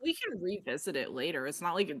rocks. We can revisit it later. It's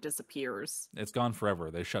not like it disappears. It's gone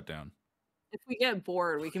forever. They shut down. If we get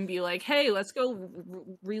bored, we can be like, hey, let's go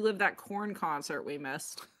relive that Korn concert we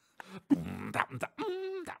missed.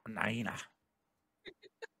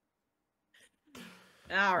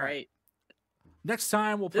 All right. Next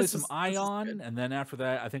time we'll play some Ion, and then after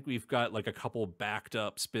that, I think we've got like a couple backed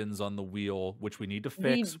up spins on the wheel, which we need to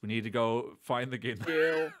fix. We need to go find the game.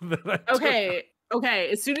 Okay.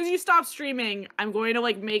 As soon as you stop streaming, I'm going to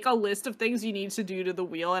like make a list of things you need to do to the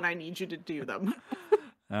wheel, and I need you to do them.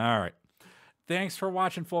 All right. Thanks for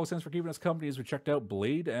watching, folks. Thanks for keeping us company as we checked out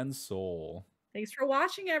Blade and Soul. Thanks for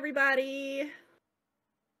watching, everybody.